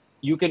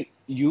 you can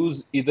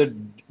use either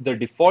the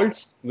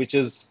defaults, which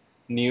is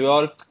New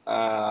York.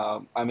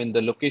 I mean,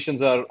 the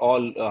locations are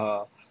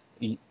all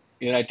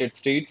United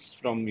States,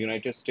 from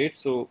United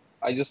States. So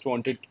I just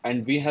wanted,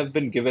 and we have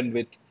been given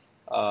with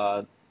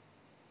uh,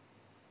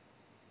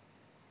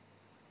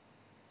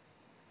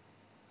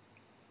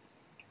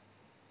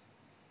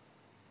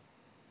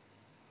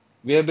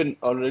 we have been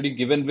already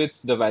given with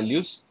the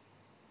values,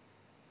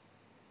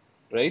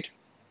 right?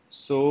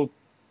 So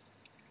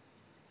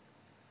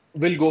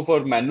we'll go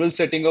for manual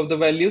setting of the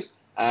values,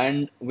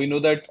 and we know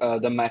that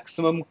the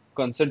maximum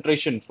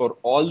concentration for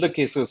all the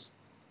cases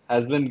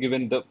has been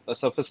given. The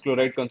surface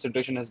chloride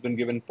concentration has been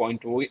given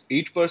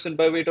 0.08%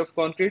 by weight of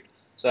concrete,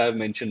 so I have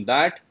mentioned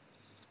that.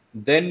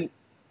 Then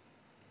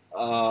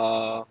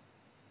uh,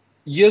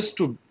 years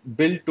to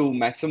build to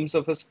maximum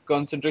surface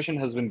concentration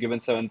has been given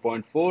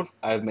 7.4.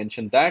 I have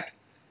mentioned that.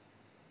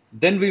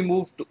 Then we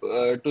move to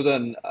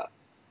the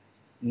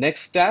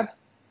next tab,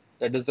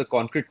 that is the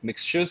concrete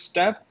mixtures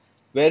tab,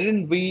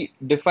 wherein we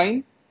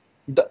define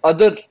the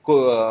other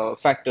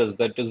factors,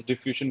 that is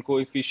diffusion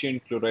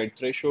coefficient, chloride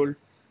threshold.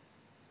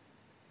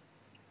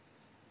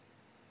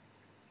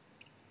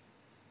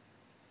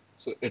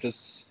 So it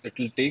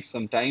will take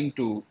some time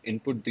to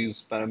input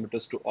these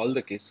parameters to all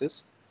the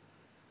cases.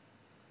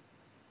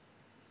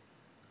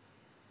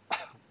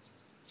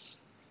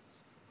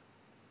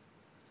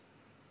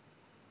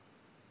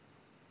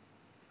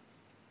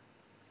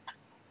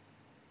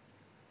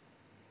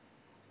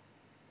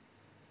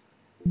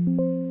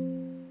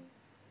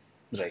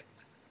 Right.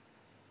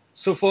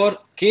 So for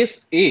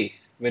case A,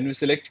 when we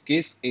select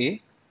case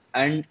A,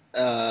 and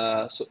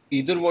so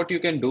either what you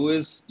can do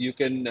is you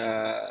can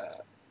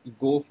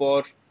go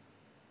for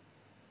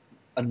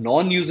a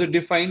non-user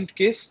defined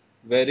case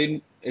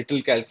wherein it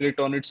will calculate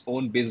on its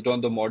own based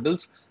on the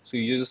models. So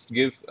you just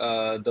give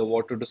the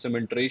water to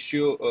cement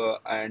ratio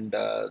and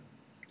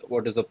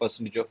what is the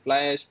percentage of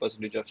fly ash,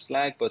 percentage of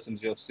slag,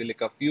 percentage of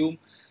silica fume,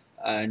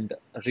 and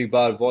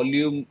rebar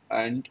volume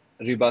and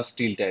rebar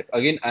steel type.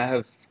 Again, I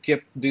have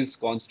kept this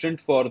constant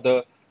for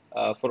the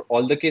for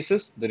all the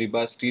cases, the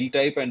rebar steel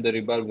type and the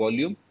rebar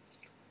volume,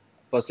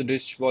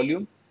 percentage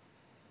volume.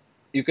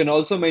 You can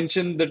also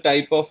mention the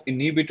type of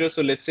inhibitor.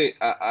 So let's say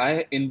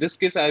in this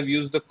case I have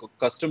used the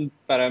custom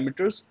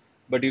parameters,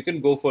 but you can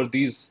go for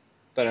these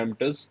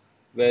parameters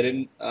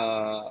wherein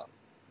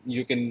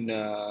you can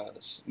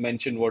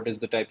mention what is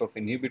the type of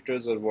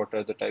inhibitors or what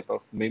are the type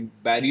of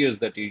barriers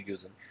that you're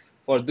using.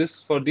 For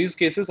these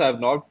cases, I have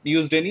not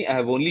used any. I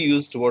have only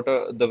used what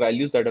are the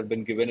values that have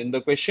been given in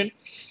the question.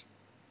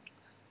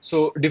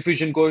 So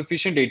diffusion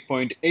coefficient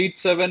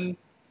 8.87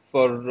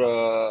 for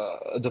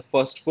the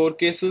first 4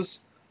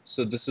 cases.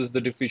 So this is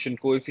the diffusion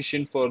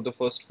coefficient for the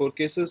first 4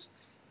 cases.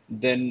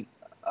 Then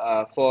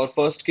for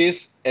first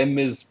case, M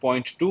is zero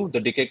point 0.2, the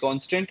decay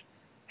constant.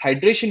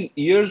 Hydration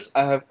years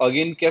I have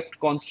again kept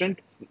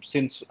constant,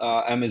 since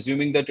I'm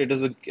assuming that it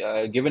is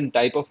a given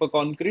type of a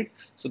concrete.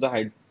 So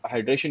the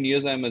hydration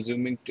years I'm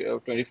assuming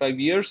 25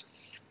 years.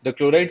 The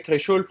chloride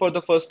threshold for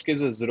the first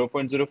case is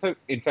 0.05.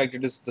 In fact,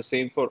 it is the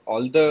same for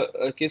all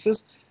the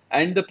cases.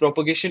 And the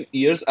propagation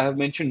years I have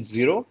mentioned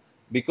 0,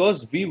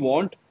 because we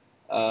want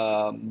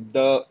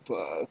the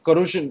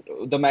corrosion,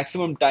 the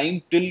maximum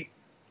time till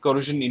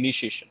corrosion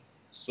initiation.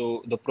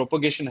 So the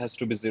propagation has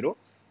to be 0,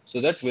 so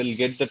that we'll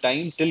get the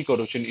time till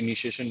corrosion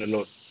initiation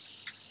alone.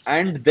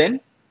 And then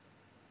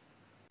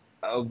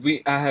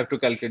I have to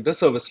calculate the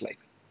service life.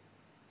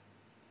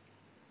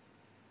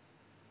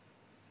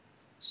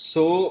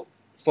 So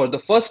for the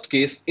first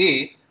case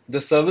A, the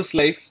service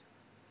life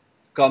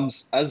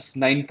comes as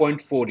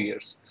 9.4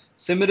 years.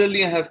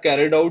 Similarly, I have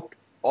carried out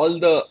all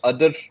the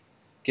other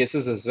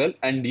cases as well,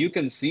 and you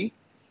can see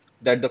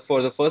that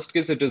for the first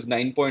case it is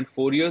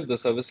 9.4 years, the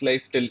service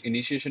life till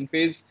initiation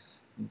phase.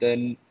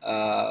 Then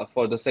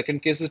for the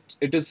second case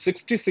it is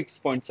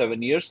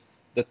 66.7 years.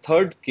 The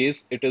third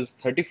case it is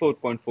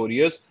 34.4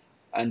 years,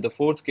 and the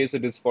fourth case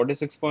it is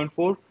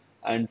 46.4,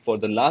 and for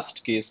the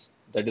last case,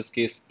 that is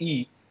case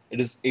E, it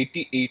is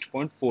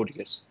 88.4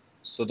 years.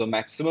 So the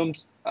maximum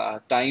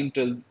time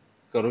till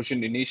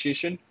corrosion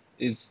initiation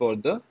is for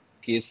the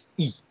case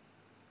E.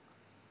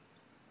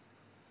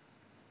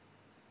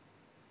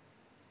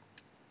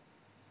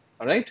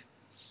 All right.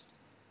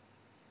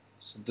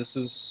 So this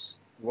is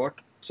what.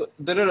 So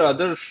there are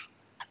other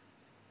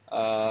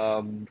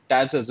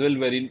tabs as well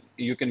wherein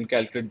you can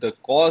calculate the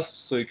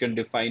cost. So you can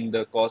define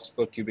the cost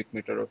per cubic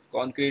meter of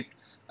concrete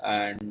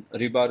and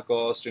rebar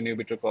cost,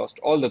 inhibitor cost,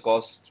 all the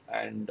cost,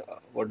 and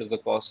what is the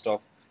cost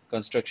of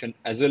construction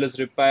as well as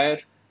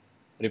repair.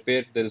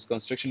 Repair, there is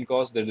construction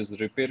cost, there is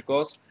repair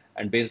cost,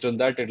 and based on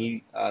that, it'll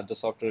the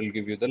software will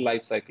give you the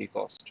life cycle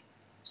cost.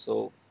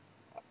 So,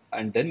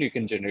 and then you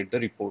can generate the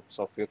reports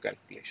of your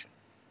calculation.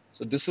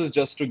 So this is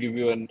just to give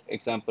you an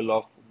example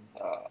of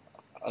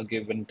a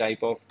given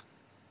type of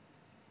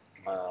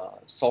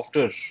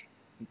software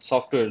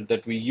software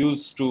that we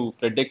use to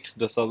predict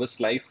the service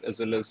life as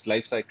well as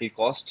life cycle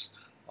costs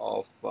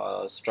of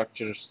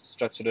structural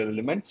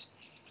elements.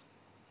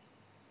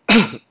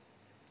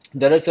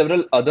 There are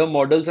several other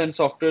models and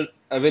software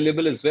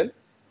available as well.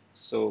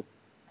 So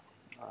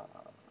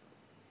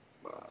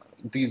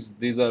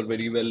these are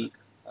very well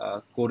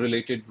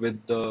correlated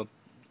with the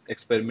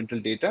experimental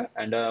data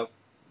and are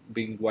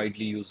being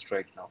widely used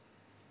right now.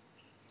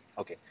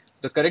 Okay,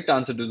 the correct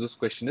answer to this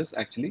question is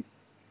actually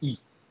E.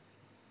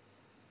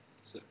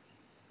 So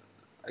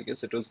I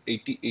guess it was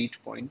 88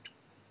 point.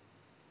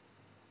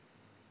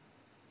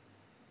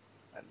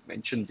 I'll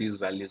mention these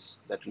values.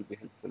 That will be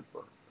helpful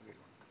for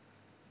everyone.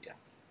 Yeah.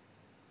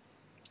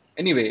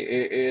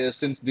 Anyway,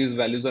 since these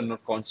values are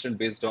not constant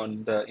based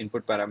on the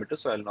input parameters,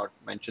 so I'll not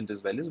mention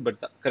these values. But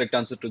the correct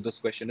answer to this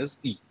question is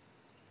E,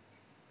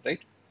 right?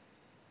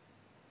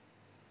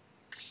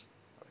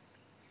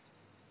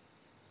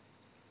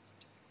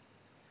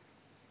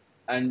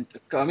 And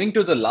coming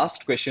to the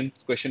last question,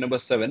 question number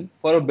 7.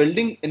 For a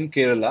building in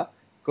Kerala,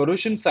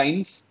 corrosion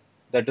signs,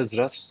 that is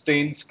rust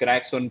stains,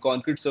 cracks on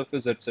concrete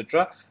surface,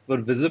 etc., were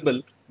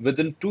visible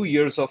within 2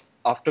 years of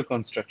after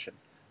construction.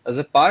 As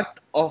a part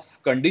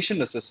of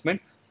condition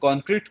assessment,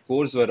 concrete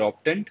cores were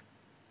obtained.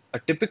 A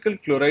typical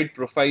chloride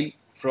profile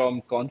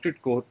from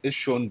concrete core is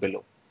shown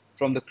below.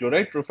 From the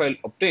chloride profile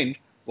obtained,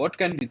 what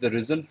can be the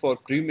reason for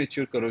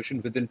premature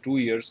corrosion within 2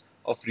 years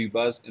of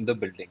rebars in the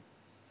building?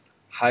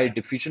 High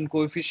diffusion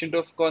coefficient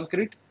of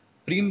concrete,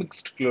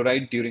 premixed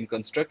chloride during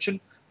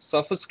construction,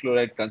 surface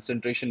chloride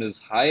concentration is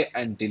high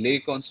and delay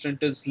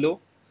constant is low,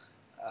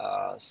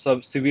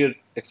 severe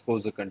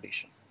exposure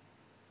condition,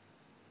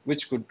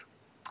 which could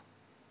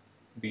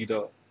be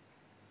the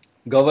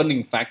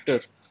governing factor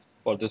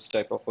for this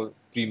type of a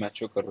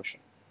premature corrosion,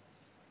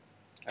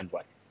 and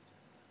why?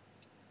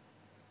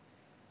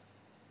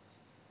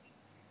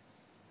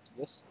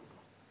 Yes?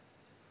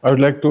 I would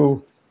like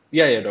to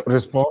Yeah, Dr. Sush.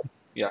 respond.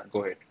 Yeah,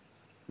 go ahead.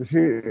 You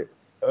see,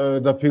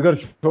 the figure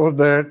shows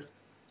that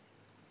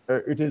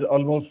it is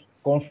almost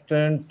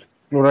constant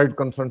chloride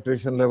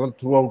concentration level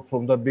throughout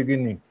from the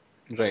beginning.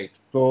 Right,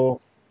 So,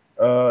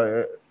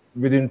 uh,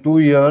 within 2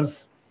 years,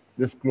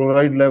 this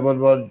chloride level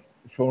was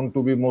shown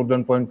to be more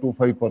than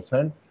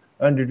 0.25%,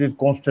 and it is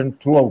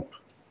constant throughout.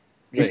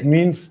 It right,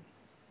 means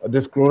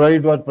this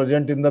chloride was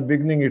present in the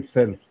beginning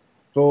itself.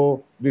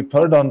 So, the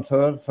third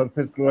answer,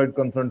 surface chloride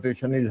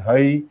concentration is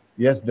high.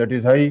 Yes, that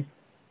is high,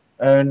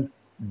 and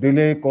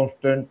delay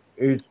constant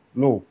is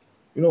low.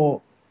 You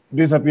know,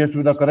 this appears to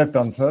be the correct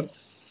answer.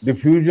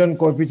 Diffusion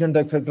coefficient,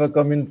 etc.,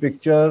 come in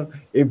picture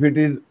if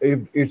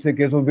it's a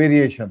case of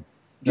variation.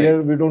 right,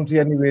 Here we don't see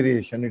any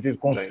variation; it is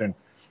right, constant.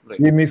 right,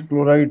 Premix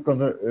chloride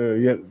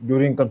yeah,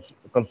 during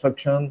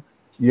construction,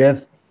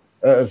 yes.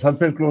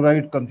 Surface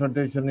chloride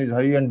concentration is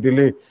high and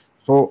delay.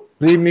 So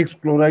premix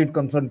chloride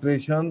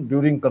concentration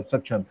during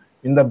construction.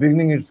 In the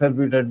beginning itself,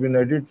 it had been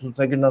added. So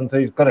second answer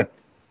is correct.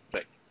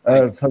 right.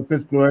 Thank you.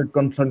 Surface chloride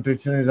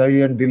concentration is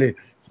high and delay.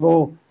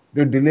 So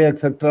the delay,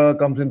 etc.,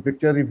 comes in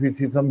picture if we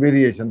see some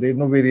variation. There is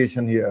no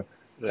variation here.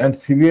 Right, And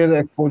severe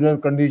exposure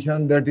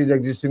condition that is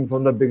existing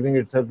from the beginning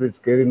itself is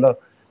Kerala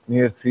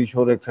near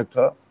seashore,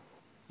 etc.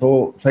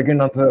 So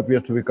second answer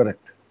appears to be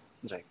correct.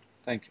 right.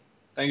 Thank you.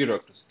 Thank you,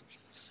 Dr. Satish.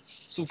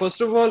 So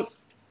first of all,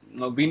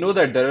 we know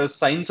that there are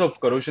signs of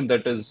corrosion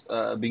that is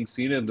being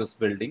seen in this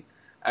building,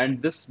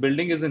 and this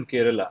building is in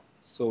Kerala.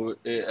 So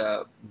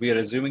we are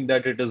assuming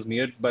that it is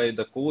near by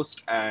the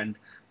coast and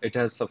it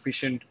has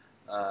sufficient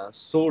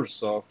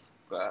source of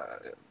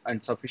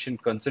and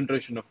sufficient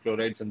concentration of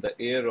chlorides in the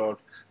air or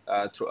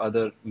through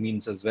other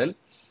means as well.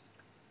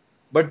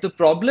 But the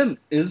problem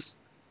is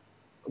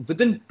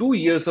within 2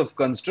 years of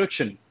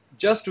construction,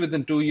 just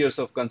within 2 years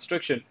of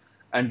construction,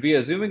 and we are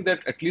assuming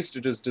that at least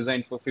it is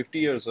designed for 50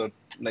 years or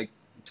like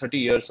 30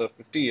 years or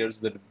 50 years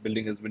that the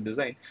building has been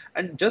designed,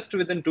 and just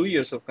within 2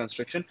 years of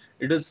construction,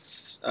 it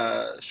is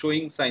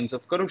showing signs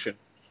of corrosion.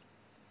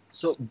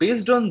 So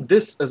based on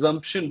this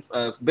assumption,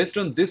 based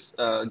on this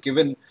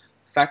given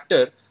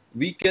factor,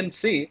 we can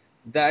say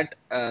that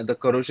the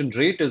corrosion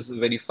rate is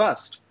very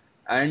fast,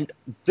 and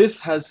this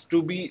has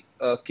to be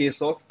a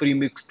case of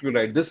premixed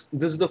chloride. This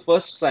is the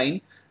first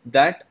sign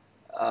that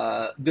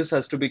this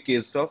has to be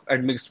case of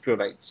admixed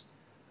chlorides,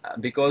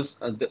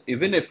 because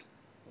even if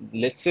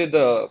let's say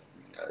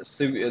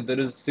there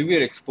is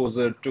severe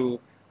exposure to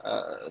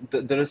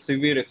there is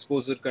severe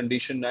exposure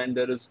condition and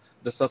there is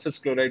the surface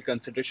chloride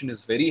concentration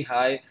is very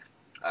high,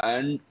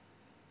 and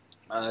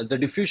the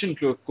diffusion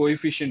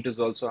coefficient is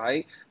also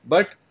high,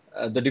 but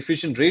the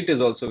diffusion rate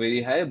is also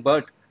very high.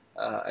 But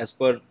as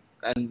per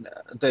and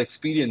the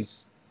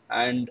experience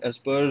and as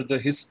per the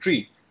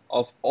history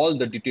of all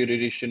the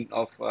deterioration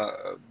of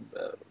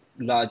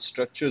large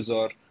structures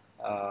or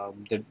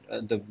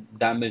the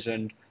damage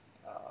and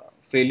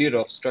failure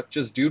of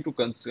structures due to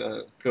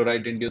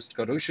chloride-induced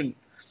corrosion,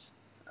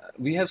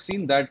 we have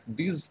seen that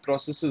these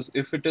processes,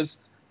 if it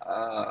is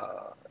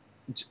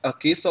a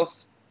case of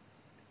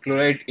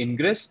chloride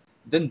ingress,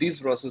 then these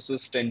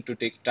processes tend to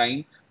take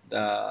time,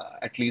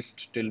 at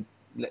least till,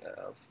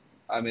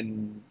 I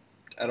mean,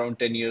 around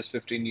 10 years,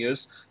 15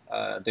 years.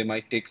 They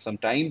might take some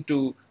time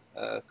to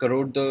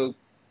corrode the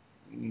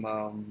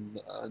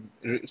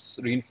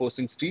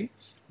reinforcing steel.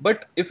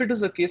 But if it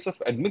is a case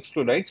of admixed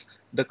chlorides,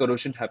 the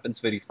corrosion happens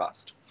very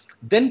fast.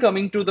 Then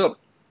coming to the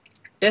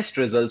test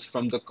results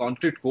from the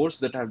concrete cores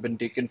that have been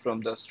taken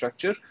from the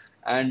structure,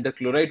 and the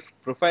chloride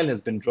profile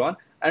has been drawn,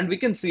 and we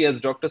can see,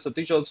 as Dr.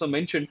 Satish also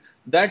mentioned,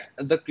 that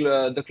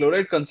the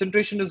chloride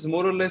concentration is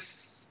more or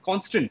less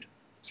constant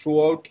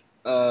throughout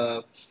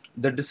throughout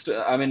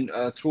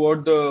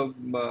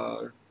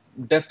the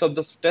depth of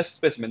the test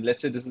specimen.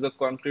 Let's say this is a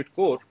concrete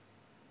core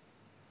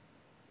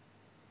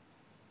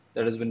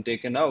that has been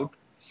taken out,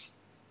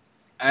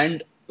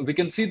 and we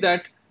can see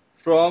that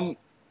from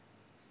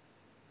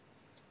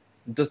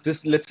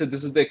this, let's say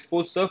this is the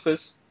exposed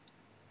surface.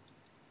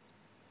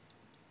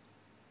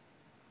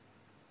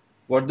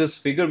 What this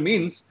figure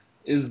means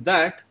is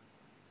that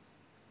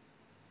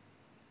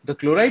the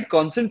chloride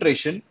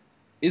concentration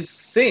is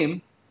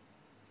same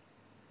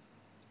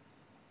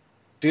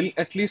till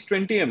at least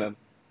 20 mm.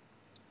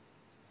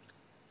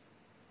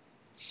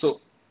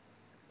 So,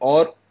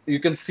 or you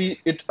can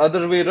see it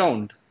other way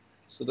around.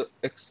 So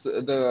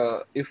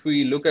the if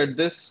we look at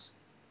this,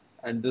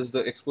 and this is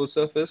the exposed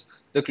surface,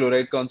 the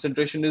chloride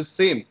concentration is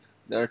same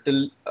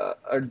till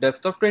a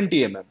depth of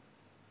 20 mm,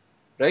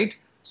 right?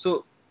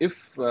 So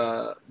if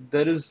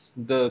there is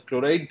the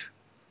chloride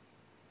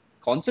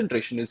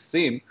concentration is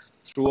same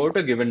throughout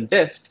a given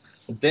depth,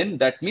 then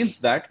that means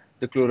that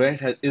the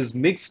chloride is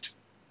mixed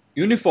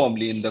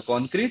uniformly in the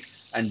concrete,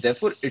 and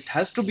therefore it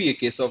has to be a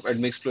case of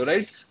admixed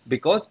chloride.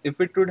 Because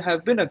if it would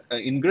have been a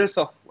ingress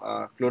of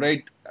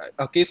chloride,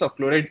 a case of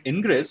chloride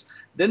ingress,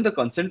 then the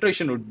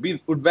concentration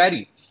would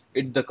vary.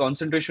 The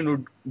concentration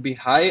would be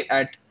high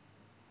at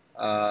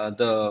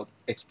the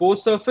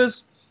exposed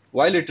surface,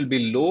 while it will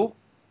be low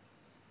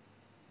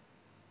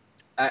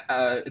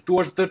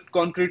towards the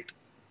concrete,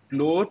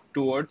 lower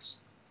towards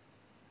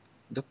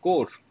the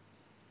core.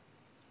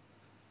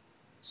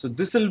 So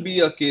this will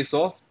be a case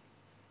of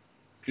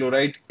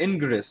chloride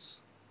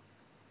ingress,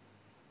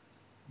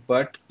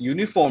 but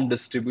uniform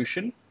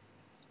distribution,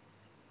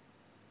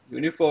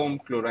 uniform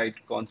chloride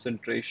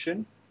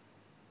concentration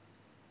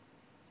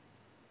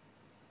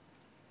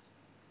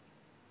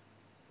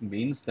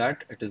means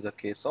that it is a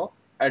case of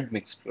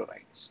admixed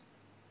chlorides.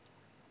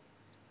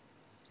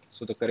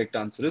 So the correct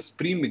answer is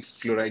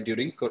pre-mixed chloride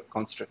during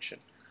construction.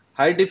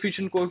 High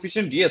diffusion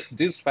coefficient, yes,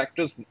 these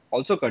factors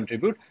also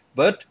contribute,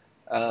 but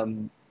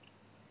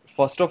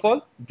first of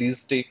all,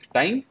 these take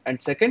time, and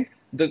second,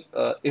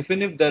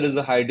 even if there is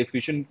a high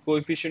diffusion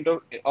coefficient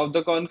of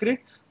the concrete,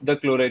 the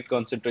chloride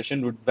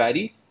concentration would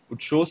vary,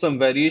 would show some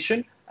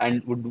variation,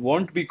 and would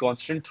won't be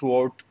constant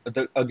throughout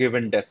a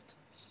given depth.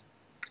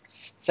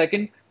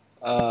 Second,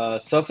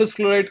 surface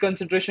chloride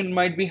concentration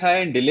might be high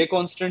and delay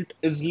constant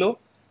is low.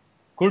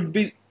 Could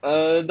be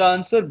the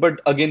answer, but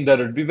again there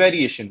would be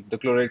variation. The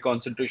chloride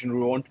concentration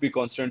won't be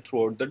constant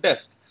throughout the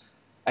depth.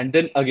 And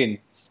then again,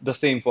 the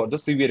same for the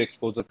severe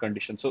exposure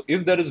condition. So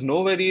if there is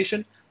no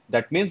variation,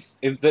 that means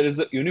if there is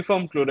a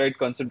uniform chloride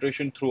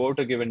concentration throughout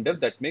a given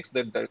depth, that makes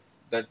that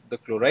the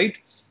chloride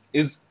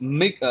is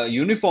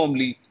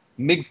uniformly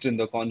mixed in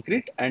the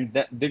concrete, and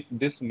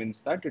this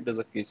means that it is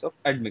a case of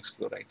admixed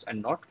chlorides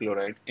and not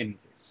chloride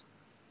ingress.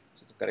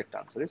 So the correct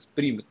answer is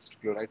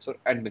pre-mixed chlorides or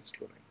admixed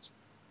chlorides,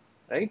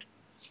 right?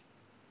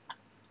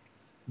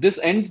 This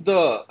ends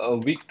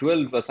the week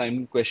 12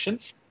 assignment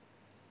questions.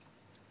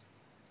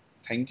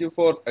 Thank you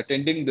for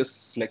attending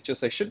this lecture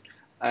session.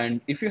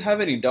 And if you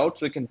have any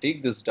doubts, we can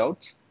take these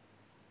doubts.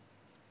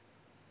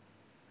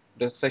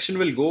 The session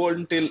will go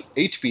until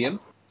 8 p.m.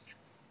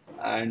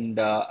 And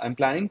I'm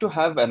planning to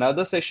have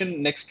another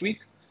session next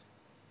week,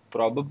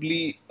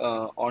 probably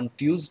on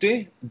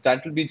Tuesday.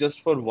 That will be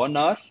just for 1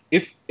 hour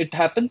if it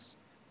happens.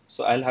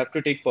 So I'll have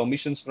to take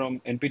permissions from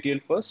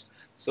NPTEL first.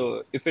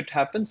 So if it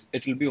happens,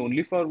 it will be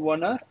only for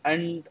 1 hour.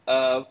 And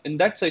in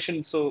that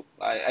session, so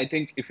I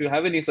think if you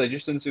have any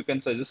suggestions, you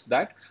can suggest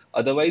that.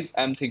 Otherwise,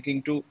 I'm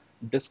thinking to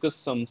discuss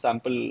some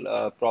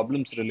sample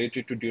problems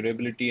related to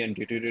durability and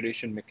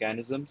deterioration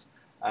mechanisms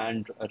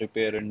and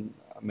repair and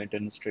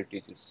maintenance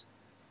strategies.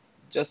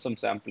 Just some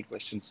sample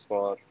questions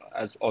for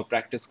or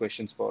practice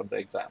questions for the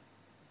exam.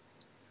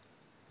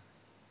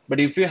 But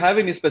if you have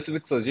any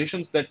specific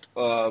suggestions that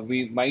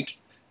we might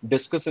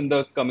discuss in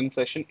the coming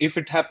session, if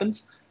it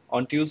happens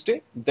on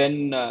Tuesday,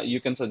 then you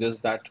can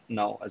suggest that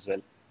now as well.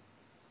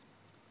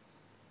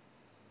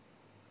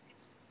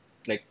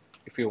 Like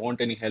if you want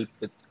any help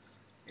with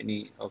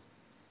any of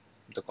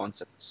the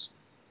concepts.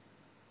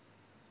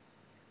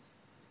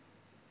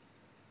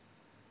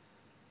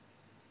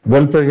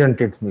 Well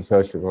presented,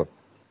 Mr. Ashifat.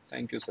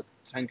 Thank you, sir.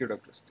 Thank you,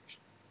 Dr. Satish.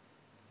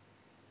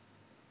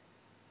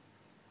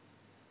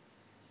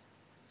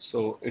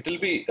 So it will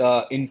be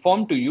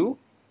informed to you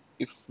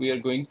if we are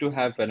going to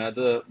have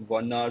another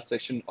 1 hour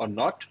session or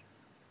not.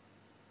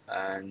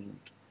 And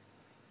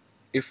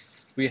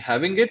if we're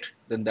having it,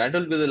 then that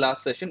will be the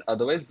last session.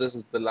 Otherwise, this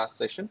is the last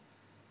session.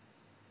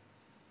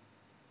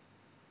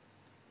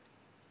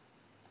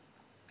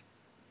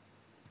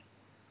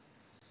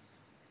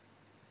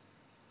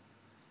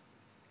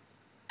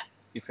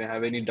 If you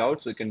have any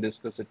doubts, we can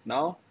discuss it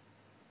now.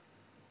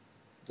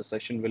 The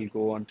session will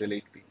go on till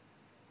 8 p.m.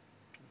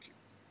 Thank you.